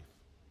that life.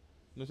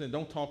 You know what I'm saying?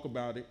 Don't talk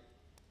about it,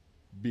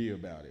 be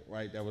about it,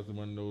 right? That was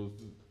one of those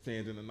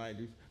sayings in the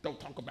 90s. Don't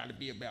talk about it,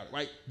 be about it,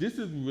 right? This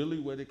is really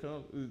what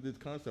this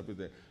concept is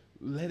that.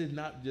 Let it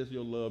not just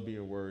your love be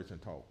in words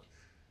and talk,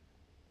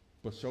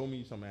 but show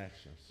me some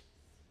actions.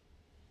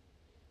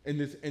 And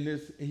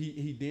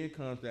he then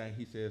comes down,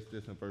 he says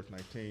this in verse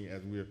 19,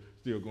 as we're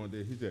still going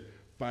there. He said,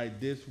 by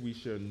this we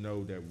shall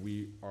know that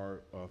we are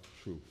of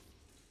truth,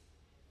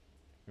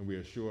 and we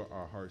are sure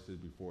our hearts is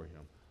before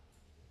him.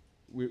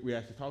 We're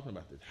actually talking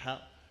about this.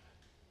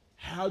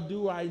 How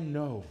do I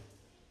know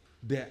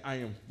that I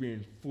am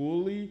being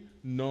fully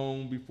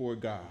known before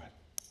God?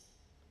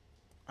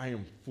 I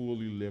am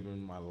fully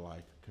living my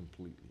life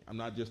completely. I'm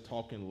not just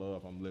talking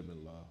love, I'm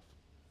living love.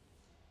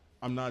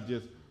 I'm not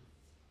just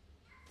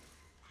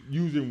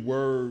using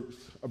words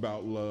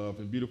about love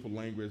and beautiful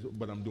language,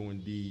 but I'm doing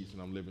deeds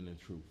and I'm living in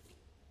truth.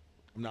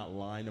 I'm not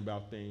lying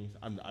about things.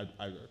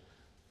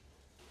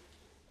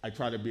 I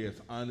try to be as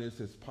honest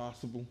as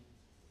possible,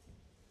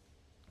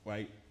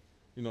 right?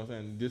 You know what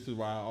I'm saying? This is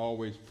why I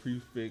always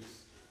prefix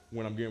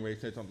when I'm getting ready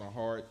to say something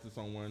hard to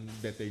someone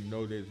that they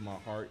know that it's my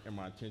heart and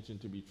my intention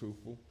to be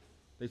truthful.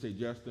 They say,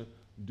 Justin,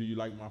 do you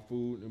like my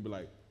food? And be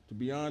like, to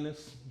be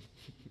honest,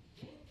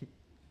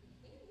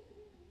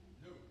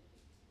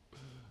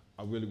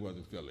 I really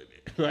wasn't feeling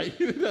it, right?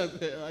 You know what I'm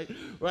saying?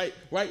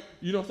 Right?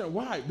 You know what I'm saying?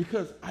 Why?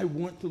 Because I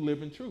want to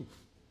live in truth.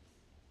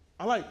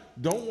 I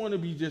don't want to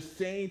be just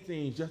saying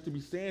things just to be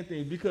saying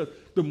things, because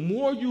the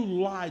more you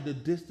lie, the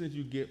distance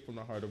you get from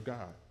the heart of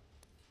God.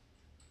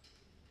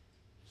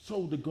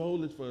 So the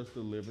goal is for us to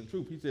live in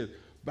truth. He says,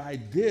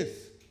 by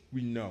this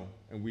we know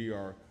and we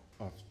are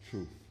of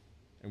truth,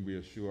 and we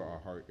are sure our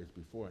heart is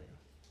before him.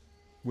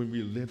 When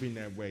we're living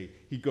that way,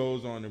 he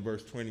goes on in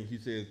verse 20, he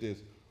says this,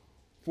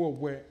 for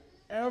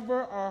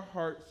wherever our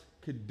hearts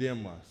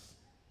condemn us,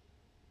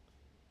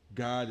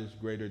 God is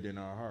greater than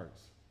our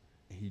hearts,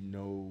 and he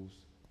knows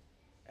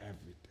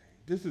everything.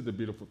 This is the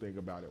beautiful thing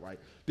about it, right?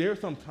 There are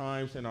some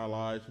times in our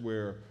lives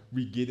where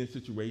we get in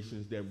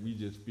situations that we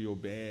just feel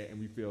bad, and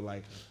we feel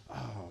like,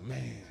 oh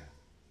man,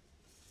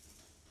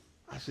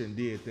 I shouldn't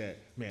did that.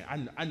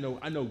 Man, I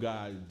know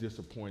God is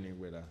disappointed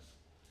with us.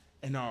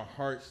 And our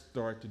hearts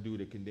start to do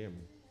the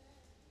condemning.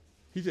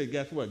 He said,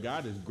 guess what?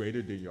 God is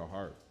greater than your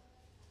heart.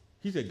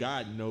 He said,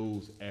 God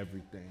knows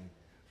everything.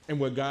 And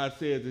what God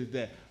says is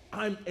that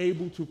I'm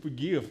able to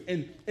forgive.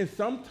 And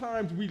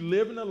sometimes we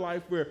live in a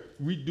life where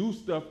we do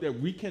stuff that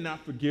we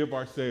cannot forgive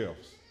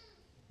ourselves.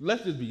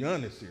 Let's just be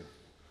honest here.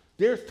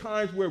 There's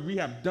times where we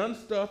have done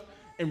stuff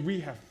and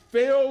we have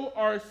failed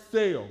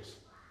ourselves.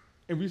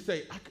 And we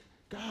say,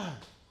 God,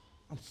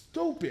 I'm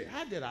stupid.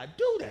 How did I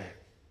do that?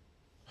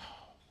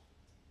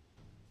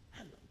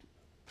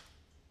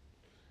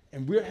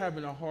 And we're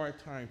having a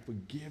hard time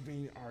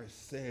forgiving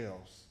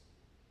ourselves.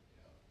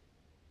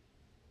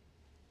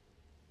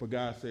 But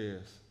God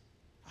says,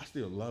 I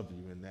still love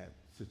you in that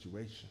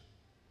situation.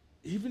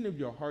 Even if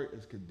your heart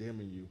is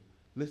condemning you,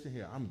 listen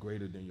here, I'm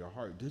greater than your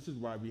heart. This is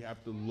why we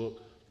have to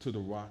look to the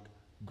rock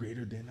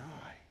greater than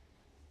I.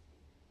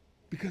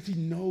 Because he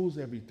knows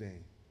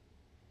everything.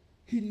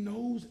 He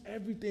knows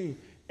everything.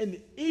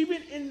 And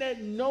even in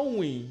that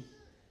knowing,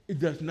 it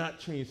does not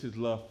change his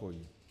love for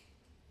you.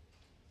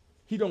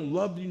 He don't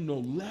love you no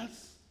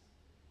less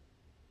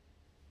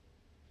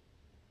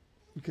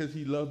because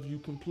he loves you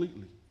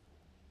completely.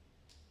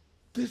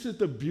 This is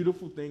the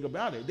beautiful thing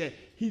about it, that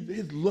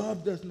his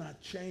love does not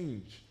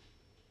change.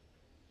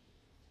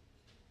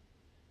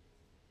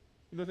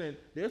 You know what I'm saying?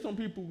 There's some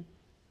people,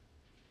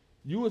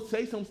 you would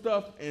say some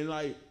stuff and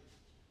like,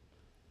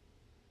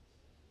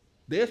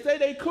 they'll say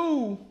they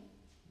cool,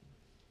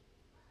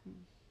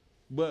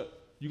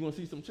 but you're going to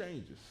see some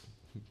changes.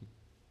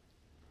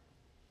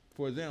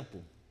 For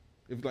example,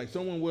 if like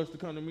someone was to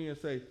come to me and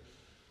say,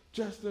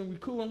 Justin, we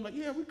cool? I'm like,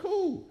 yeah, we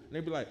cool. And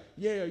they'd be like,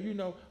 yeah, you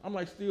know,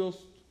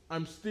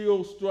 I'm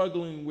still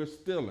struggling with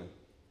stealing.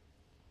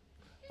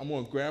 I'm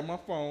going to grab my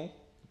phone,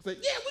 say,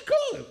 yeah, we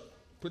cool.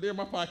 Put it in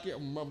my pocket,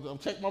 I'm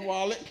check my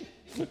wallet.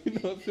 You know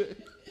what I'm saying?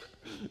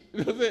 You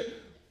know what I'm saying?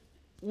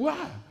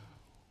 Why?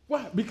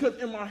 Why? Because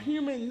in my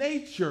human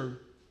nature,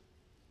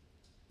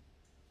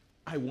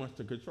 I want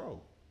to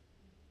control.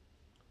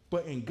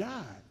 But in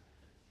God,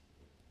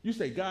 you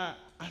say, God,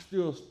 I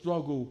still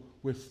struggle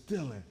with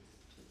stealing.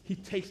 He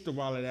takes the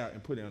wallet out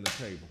and put it on the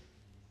table.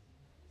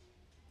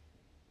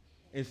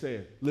 And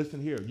said,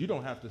 listen here, you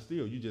don't have to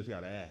steal, you just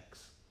got to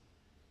ask.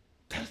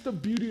 That's the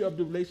beauty of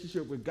the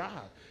relationship with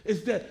God,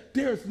 is that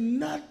there's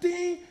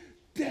nothing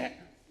that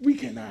we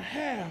cannot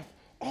have.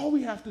 All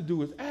we have to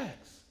do is ask.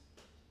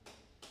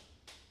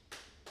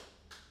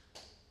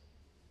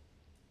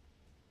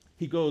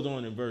 He goes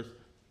on in verse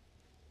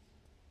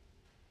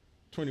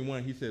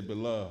 21, he said,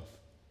 beloved,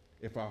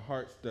 if our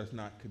hearts does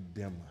not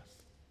condemn us,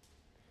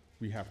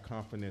 we have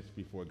confidence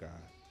before God.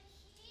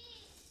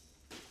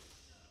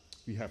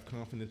 We have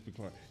confidence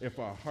before. If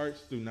our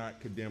hearts do not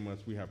condemn us,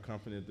 we have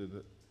confidence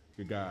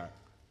with God.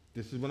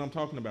 This is what I'm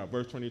talking about,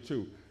 verse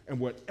 22. And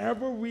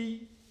whatever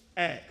we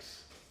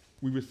ask,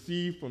 we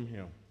receive from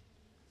him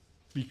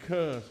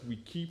because we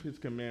keep his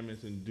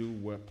commandments and do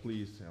what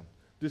pleases him.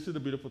 This is the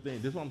beautiful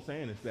thing. This is what I'm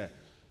saying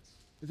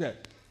is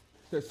that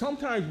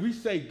sometimes we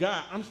say,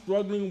 God, I'm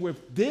struggling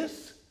with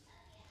this,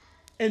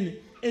 and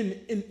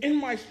in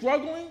my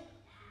struggling,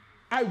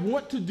 I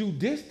want to do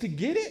this to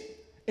get it.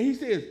 And he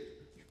says,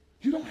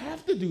 you don't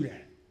have to do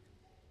that.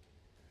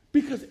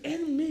 Because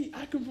in me,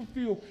 I can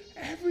fulfill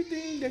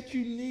everything that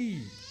you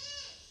need.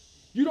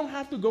 You don't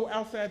have to go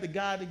outside the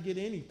God to get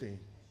anything.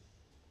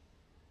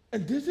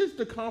 And this is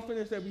the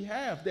confidence that we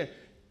have, that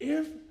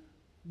if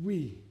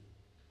we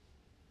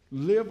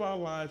live our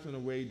lives in a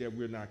way that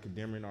we're not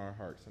condemning our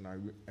hearts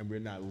and we're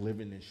not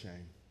living in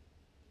shame,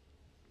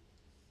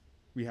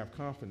 we have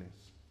confidence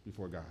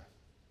before God.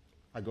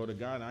 I go to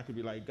God and I can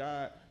be like,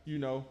 God, you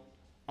know,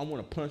 I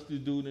want to punch this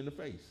dude in the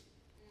face.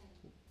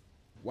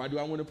 Why do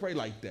I want to pray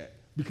like that?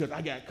 Because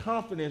I got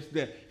confidence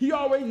that he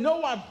already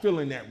know I'm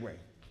feeling that way.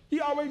 He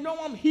already know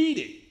I'm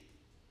heated.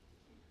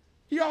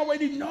 He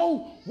already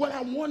know what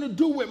I want to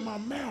do with my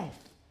mouth.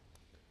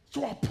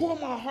 So I pour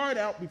my heart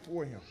out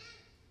before him.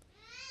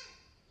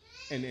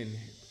 And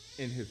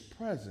in his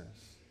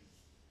presence,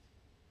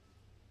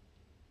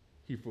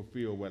 he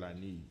fulfilled what I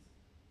need.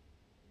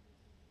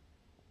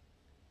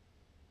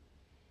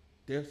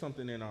 There's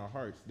something in our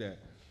hearts that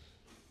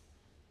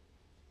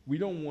we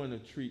don't want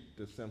to treat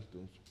the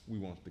symptoms, we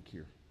want the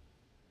cure.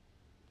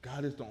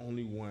 God is the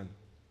only one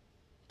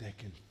that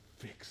can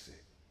fix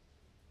it.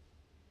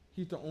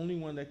 He's the only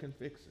one that can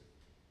fix it.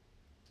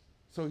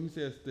 So he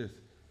says this,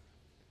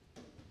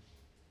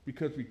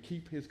 because we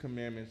keep his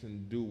commandments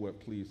and do what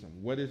pleases him.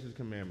 What is his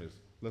commandments?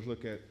 Let's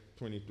look at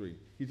 23.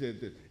 He says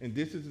this, and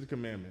this is his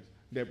commandments,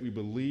 that we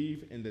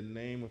believe in the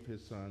name of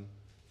his son,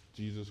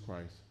 Jesus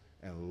Christ,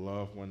 and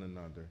love one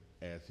another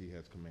as he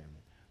has commanded.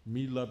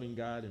 Me loving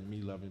God and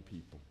me loving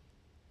people.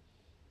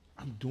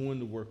 I'm doing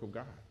the work of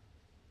God.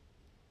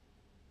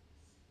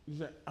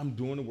 I'm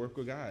doing the work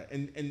of God.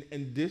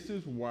 And this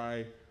is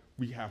why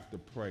we have to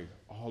pray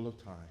all the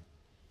time.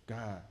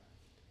 God,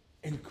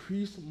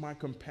 increase my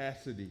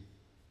capacity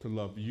to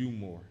love you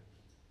more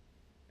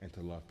and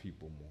to love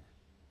people more.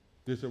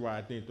 This is why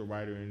I think the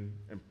writer and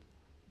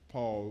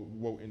Paul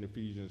wrote in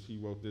Ephesians, he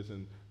wrote this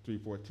in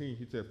 3:14.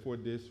 He said, for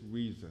this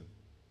reason,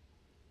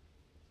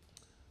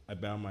 I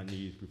bow my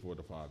knees before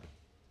the Father,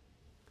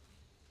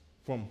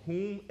 from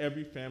whom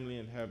every family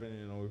in heaven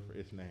and earth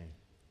is named,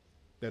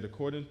 that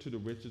according to the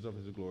riches of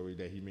his glory,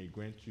 that he may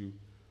grant you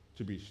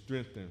to be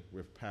strengthened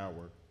with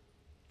power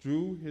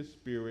through his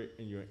spirit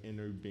in your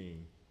inner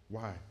being.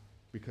 Why?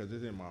 Because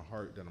it's in my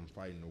heart that I'm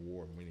fighting the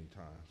war many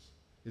times.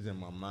 It's in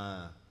my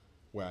mind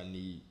where I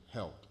need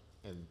help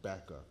and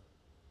backup.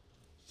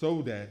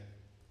 So that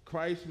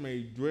Christ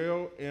may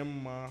dwell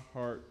in my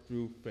heart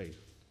through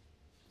faith.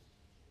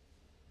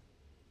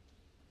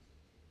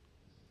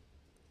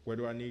 Where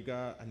do I need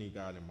God? I need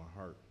God in my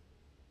heart.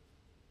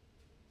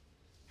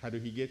 How do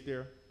he get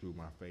there? Through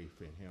my faith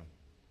in him.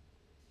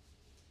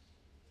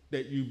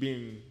 That you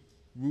being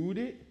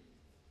rooted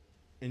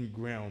and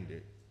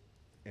grounded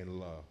in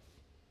love.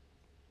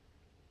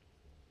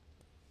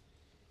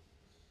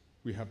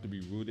 We have to be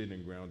rooted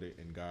and grounded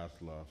in God's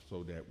love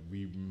so that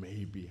we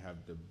maybe have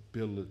the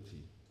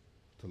ability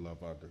to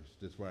love others.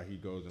 That's why he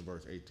goes in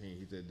verse 18.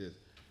 He said this,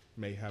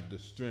 may have the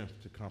strength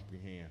to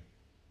comprehend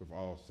with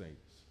all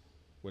saints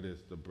what is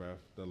the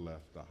breadth, the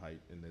length, the height,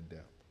 and the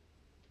depth,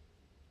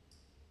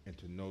 and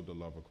to know the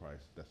love of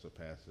Christ that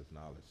surpasses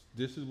knowledge.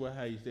 This is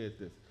how he says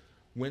this.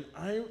 When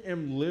I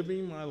am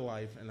living my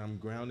life and I'm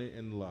grounded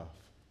in love,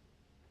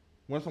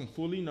 once I'm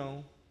fully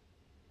known,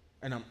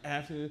 and I'm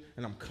abstinent,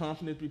 and I'm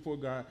confident before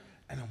God,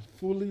 and I'm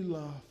fully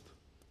loved,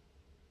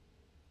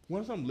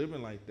 once I'm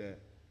living like that,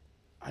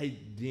 I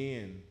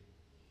then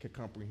can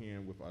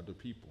comprehend with other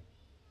people.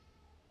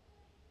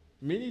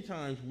 Many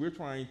times we're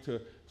trying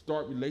to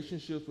start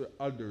relationships with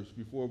others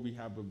before we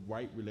have a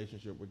right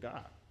relationship with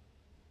God.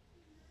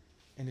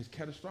 And it's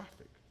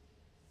catastrophic.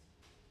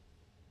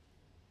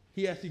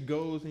 He actually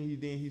goes and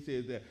he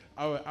says that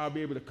I'll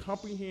be able to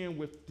comprehend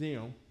with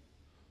them,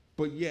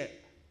 but yet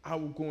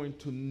I'm going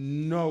to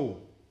know.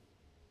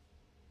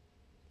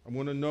 I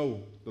want to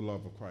know the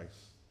love of Christ.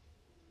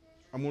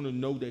 I want to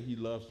know that he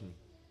loves me.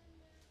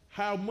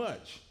 How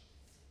much?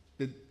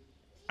 That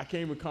I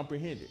can't even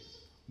comprehend it,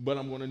 but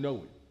I'm going to know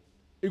it.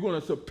 It's going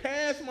to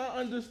surpass my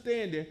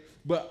understanding,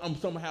 but I'm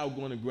somehow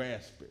going to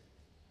grasp it.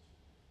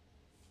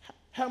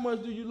 How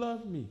much do you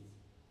love me?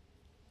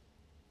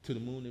 To the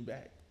moon and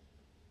back.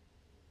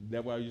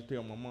 That's why I used to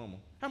tell my mama,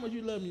 how much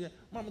you love me?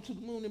 Mama, to the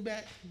moon and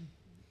back.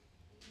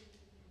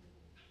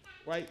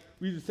 Right?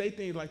 We used to say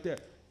things like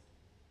that.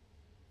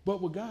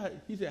 But with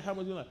God, he said, how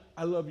much do you love?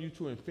 I love you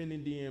to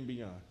infinity and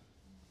beyond.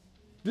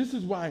 This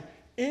is why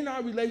in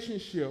our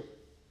relationship,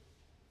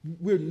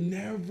 we're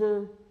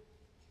never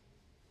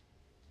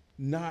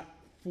not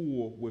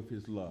full with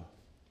his love.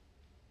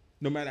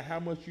 No matter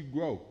how much you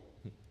grow,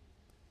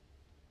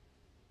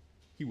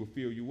 he will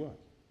fill you up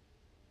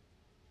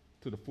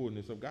to the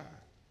fullness of God.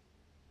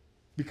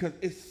 Because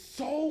it's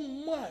so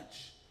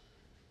much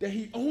that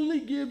he only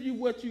gives you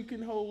what you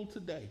can hold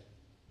today.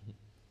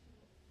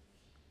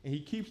 And he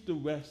keeps the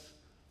rest,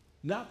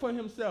 not for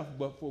himself,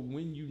 but for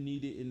when you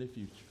need it in the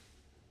future.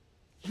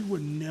 You will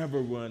never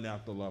run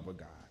out the love of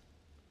God.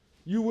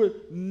 You will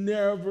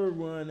never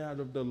run out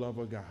of the love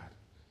of God.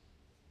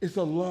 It's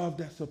a love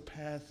that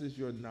surpasses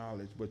your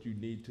knowledge, but you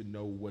need to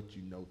know what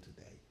you know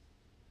today.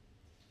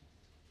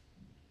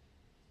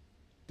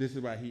 This is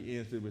why he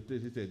answered with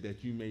this. He said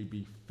that you may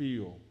be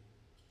filled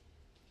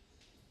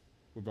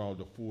with all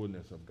the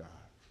fullness of God.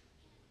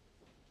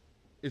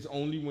 It's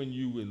only when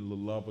you in the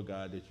love of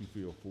God that you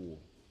feel full.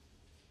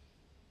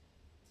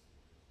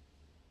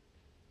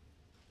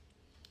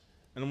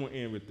 And I'm going to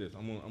end with this.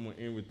 I'm going to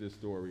end with this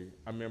story.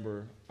 I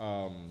remember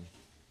I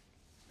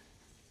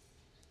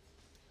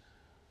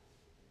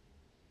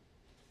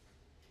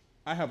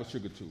have a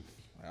sugar tooth.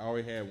 I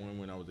already had one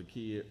when I was a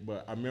kid,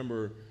 but I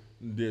remember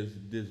this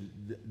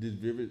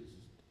vivid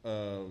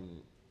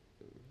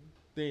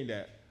thing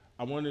that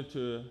I wanted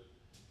to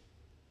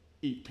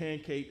eat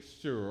pancake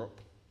syrup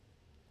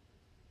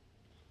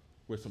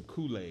with some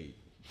Kool-Aid.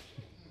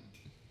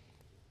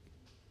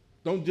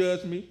 Don't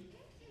judge me.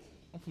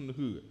 I'm from the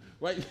hood,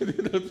 right? You know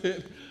what I'm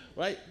saying?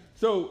 Right?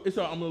 So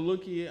I'm a little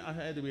kid. I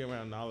had to be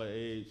around knowledge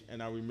age,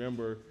 and I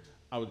remember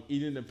I was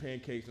eating the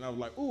pancakes, and I was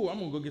like, "Ooh, I'm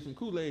gonna go get some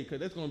Kool-Aid because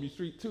that's gonna be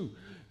sweet too."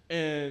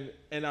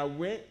 And I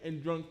went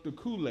and drank the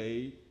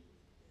Kool-Aid,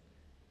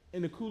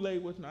 and the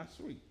Kool-Aid was not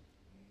sweet.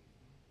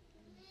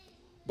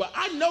 But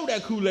I know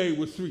that Kool-Aid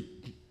was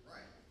sweet.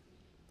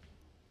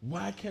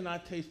 Why can't I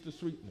taste the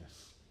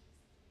sweetness?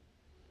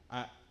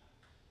 I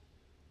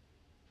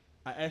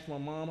I asked my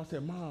mom, I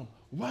said, Mom,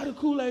 why the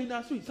Kool-Aid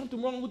not sweet?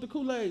 Something wrong with the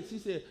Kool-Aid? She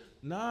said,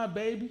 nah,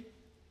 baby.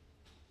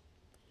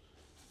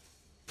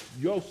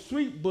 Your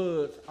sweet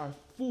buds are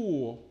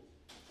full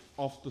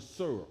of the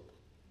syrup.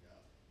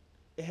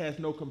 It has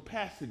no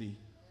capacity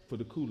for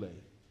the Kool-Aid.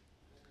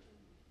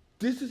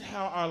 This is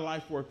how our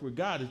life works with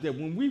God, is that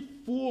when we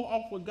full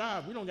off with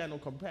God, we don't got no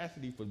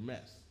capacity for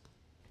mess.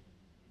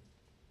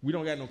 We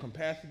don't got no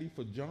capacity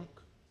for junk.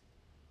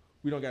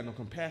 We don't got no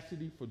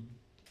capacity for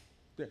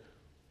that.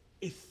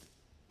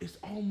 It's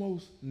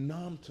almost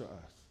numb to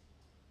us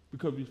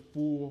because we're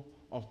full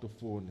of the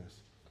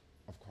fullness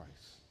of Christ.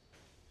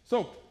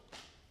 So,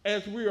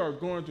 as we are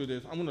going through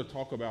this, I'm going to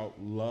talk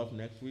about love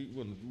next week.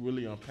 We're going to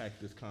really unpack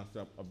this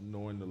concept of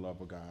knowing the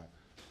love of God.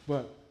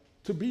 But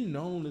to be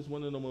known is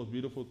one of the most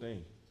beautiful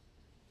things.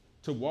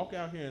 To walk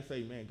out here and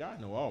say, man,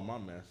 God knows all my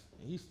mess,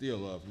 and he still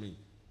loves me.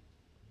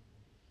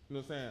 You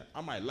know what I'm saying?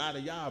 I might lie to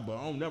y'all, but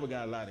I don't never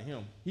got to lie to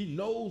him. He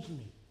knows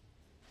me,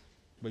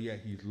 but yet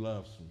he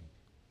loves me.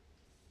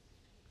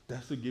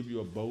 That's to give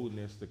you a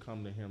boldness to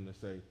come to him to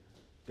say,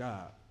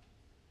 God,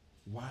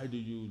 why do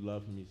you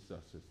love me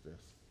such as this?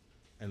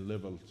 And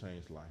live a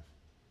changed life.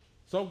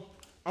 So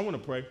I want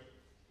to pray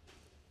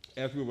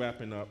as we're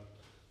wrapping up.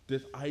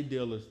 This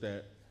ideal is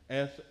that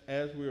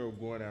as we are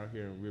going out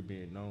here and we're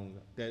being known,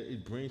 that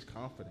it brings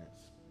confidence.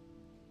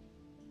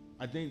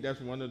 I think that's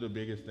one of the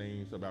biggest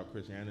things about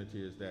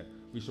Christianity is that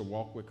we should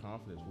walk with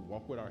confidence. We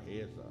walk with our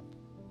heads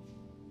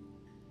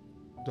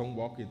up. Don't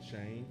walk in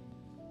shame.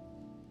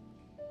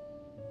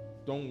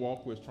 Don't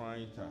walk with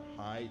trying to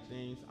hide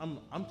things.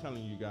 I'm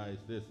telling you guys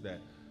this, that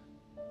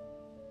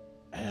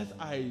as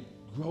I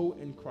grow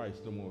in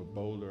Christ, the more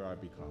bolder I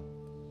become.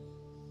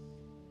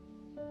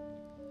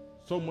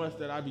 So much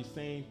that I be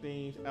saying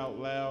things out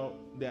loud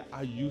that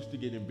I used to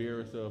get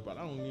embarrassed of, but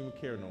I don't even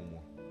care no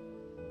more.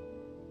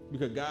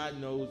 Because God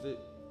knows it,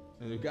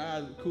 and if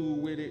God's cool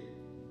with it,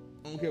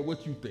 I don't care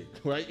what you think,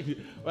 right?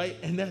 Right?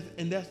 And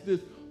that's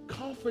this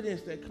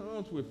confidence that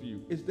comes with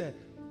you, is that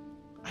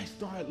I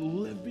start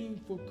living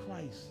for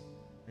Christ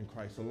and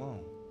Christ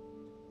alone.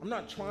 I'm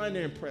not trying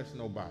to impress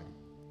nobody.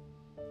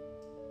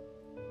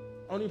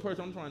 Only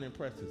person I'm trying to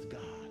impress is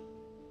God.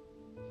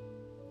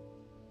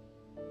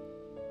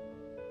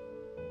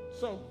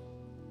 So,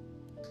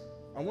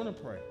 I want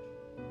to pray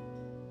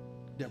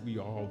that we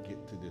all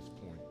get to this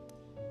point.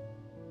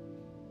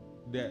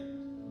 That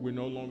we're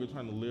no longer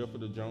trying to live for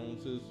the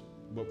Joneses,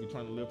 but we're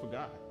trying to live for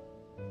God.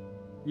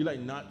 We're like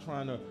not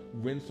trying to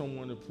win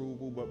someone's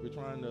approval, but we're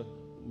trying to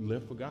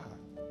live for God.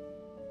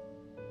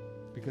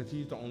 Because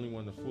he's the only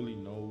one that fully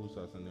knows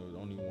us and the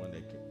only one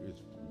that is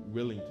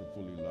willing to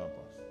fully love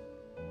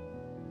us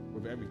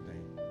with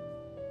everything.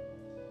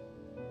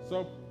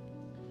 So,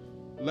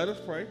 let us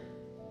pray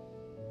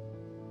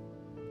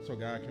so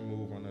God can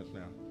move on us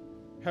now.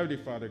 Heavenly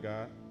Father,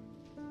 God,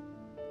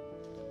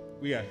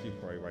 we ask you to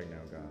pray right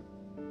now, God.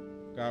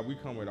 God, we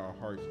come with our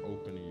hearts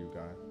open to you,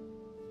 God.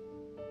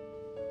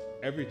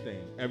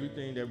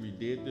 Everything that we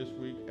did this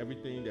week,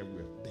 everything that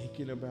we're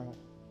thinking about,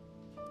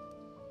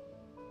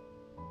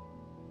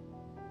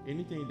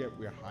 anything that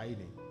we're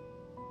hiding,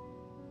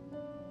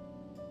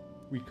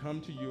 we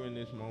come to you in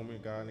this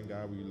moment, God, and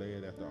God, we lay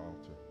it at the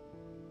altar.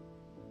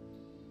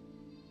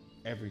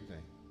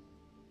 Everything.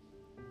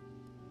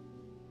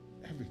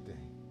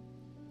 Everything.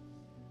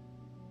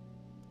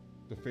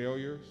 The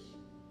failures,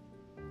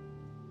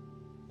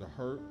 the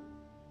hurt,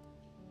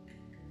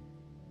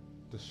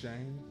 the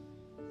shame,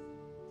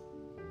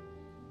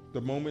 the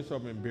moments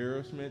of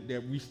embarrassment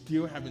that we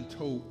still haven't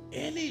told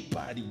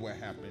anybody what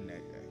happened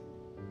that day.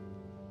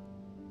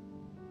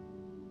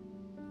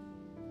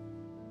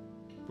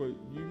 But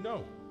you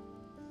know.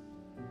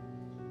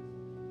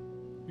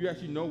 You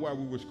actually know why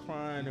we was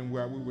crying and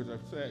why we was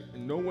upset,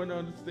 and no one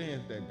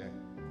understands that day.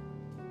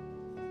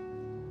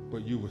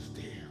 But you was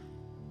there.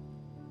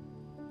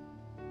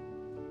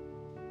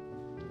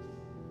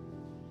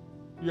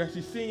 You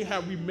actually seen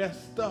how we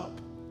messed up.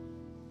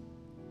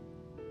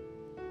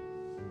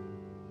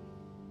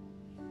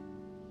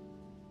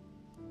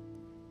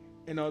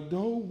 And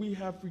although we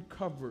have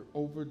recovered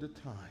over the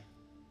time,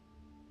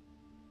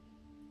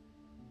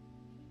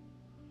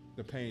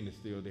 the pain is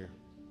still there.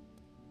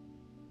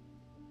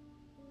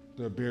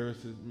 The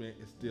embarrassment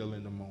is still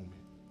in the moment.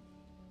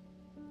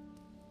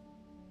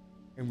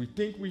 And we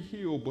think we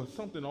heal, but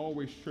something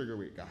always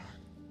triggers it, God.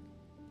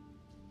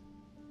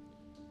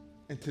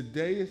 And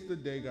today is the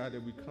day, God,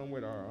 that we come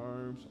with our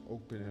arms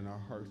open and our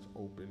hearts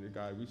open. And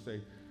God, we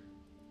say,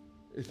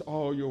 it's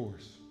all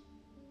yours.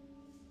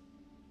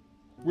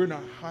 We're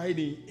not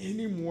hiding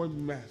any more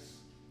mess.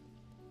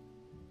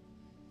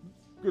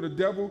 Because the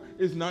devil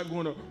is not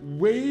going to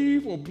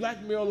wave or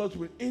blackmail us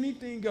with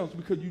anything else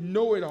because you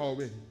know it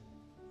already.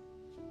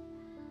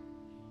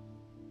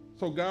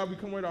 So God, we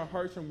come with our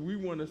hearts and we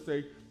want to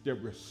say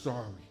that we're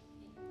sorry.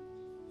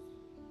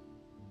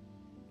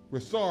 We're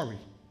sorry.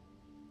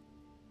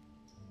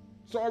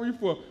 Sorry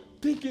for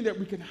thinking that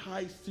we can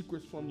hide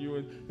secrets from you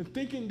and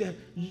thinking that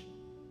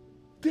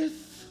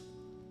this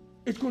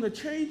is going to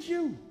change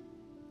you.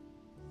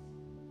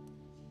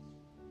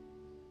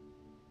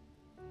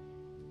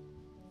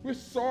 We're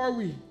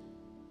sorry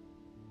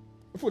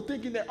for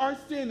thinking that our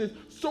sin is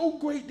so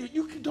great that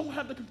you don't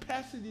have the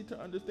capacity to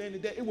understand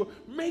it, that it will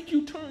make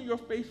you turn your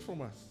face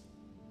from us.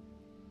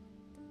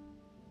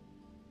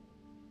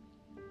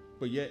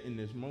 But yet in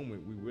this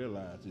moment, we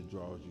realize it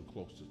draws you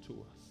closer to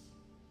us.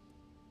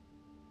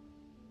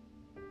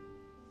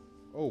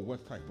 Oh,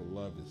 what type of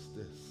love is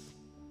this?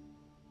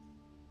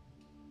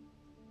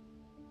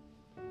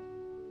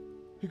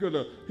 He got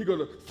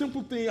a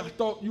simple thing I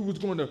thought you was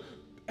going to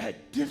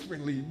act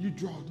differently. You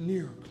draw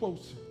nearer,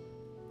 closer.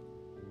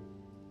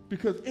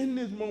 Because in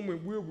this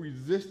moment, we're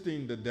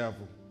resisting the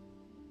devil.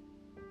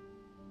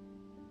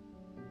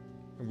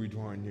 And we're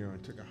drawing nearer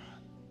to God.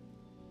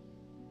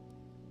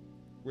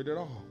 With it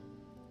all.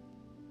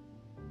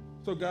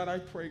 So God, I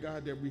pray,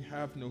 God, that we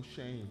have no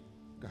shame,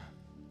 God.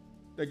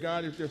 That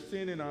God, if there's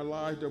sin in our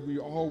lives, that we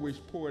always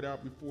pour it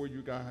out before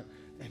you, God,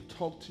 and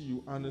talk to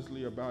you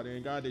honestly about it.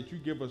 And God, that you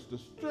give us the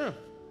strength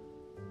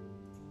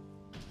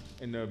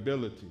and the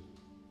ability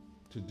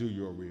to do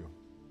your will.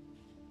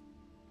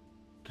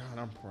 God,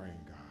 I'm praying,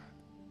 God.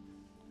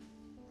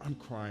 I'm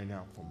crying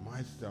out for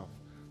myself,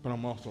 but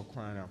I'm also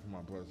crying out for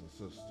my brothers and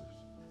sisters.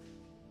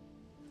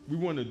 We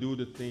want to do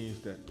the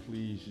things that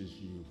pleases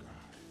you, God.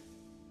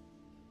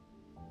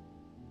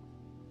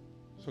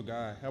 So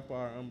God, help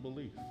our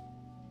unbelief.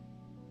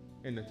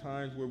 In the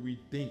times where we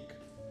think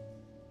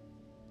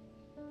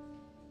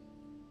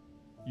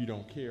you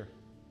don't care,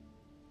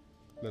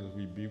 let us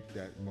rebuke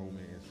that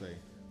moment and say,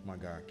 my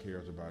God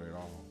cares about it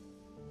all.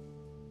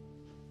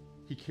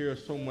 He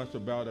cares so much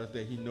about us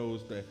that he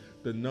knows that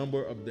the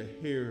number of the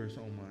hairs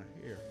on my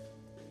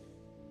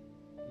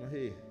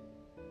head.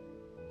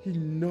 He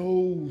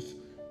knows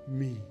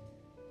me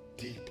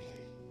deeply.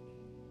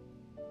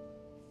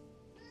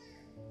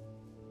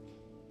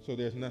 So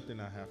there's nothing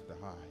I have to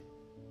hide.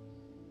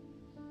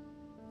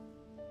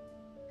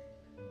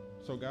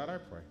 So God, I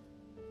pray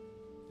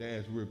that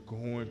as we're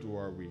going through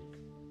our week,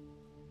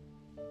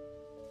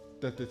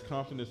 that this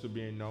confidence of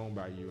being known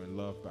by you and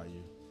loved by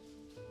you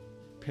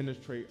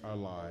penetrate our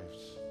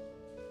lives.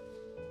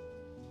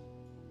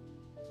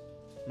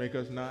 Make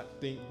us not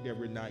think that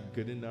we're not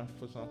good enough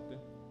for something.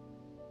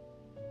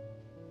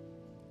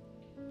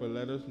 But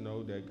let us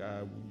know that,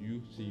 God,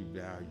 you see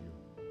value,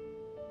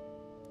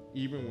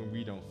 even when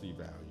we don't see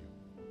value.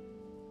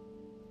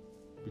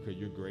 Because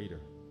you're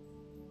greater.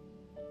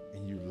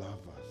 And you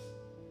love us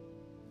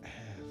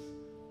as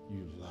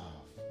you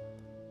love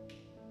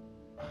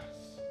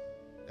us.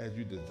 As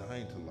you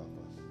designed to love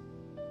us.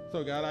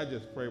 So, God, I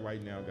just pray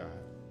right now, God,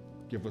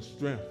 give us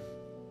strength.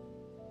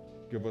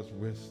 Give us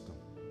wisdom.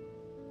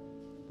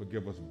 But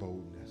give us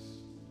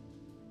boldness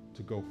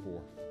to go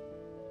forth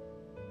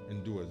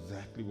and do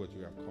exactly what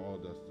you have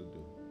called us to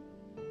do.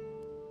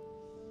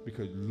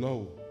 Because,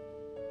 lo,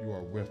 you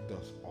are with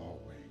us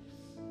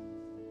always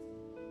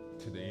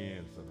to the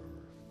ends of the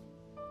earth.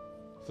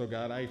 So,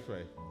 God, I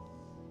pray,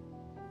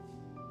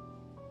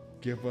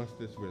 give us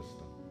this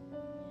wisdom.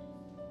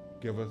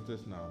 Give us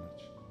this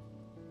knowledge.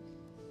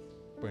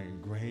 But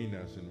ingrain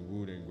us and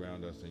root and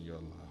ground us in your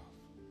love.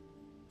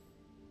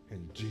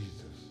 In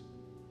Jesus'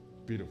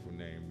 beautiful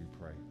name we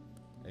pray.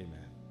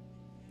 Amen.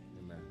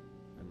 Amen.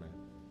 Amen.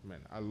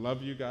 Amen. I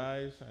love you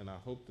guys, and I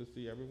hope to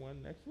see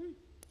everyone next week.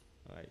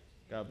 All right.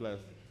 God bless.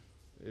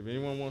 If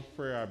anyone wants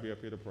prayer, I'll be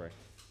up here to pray.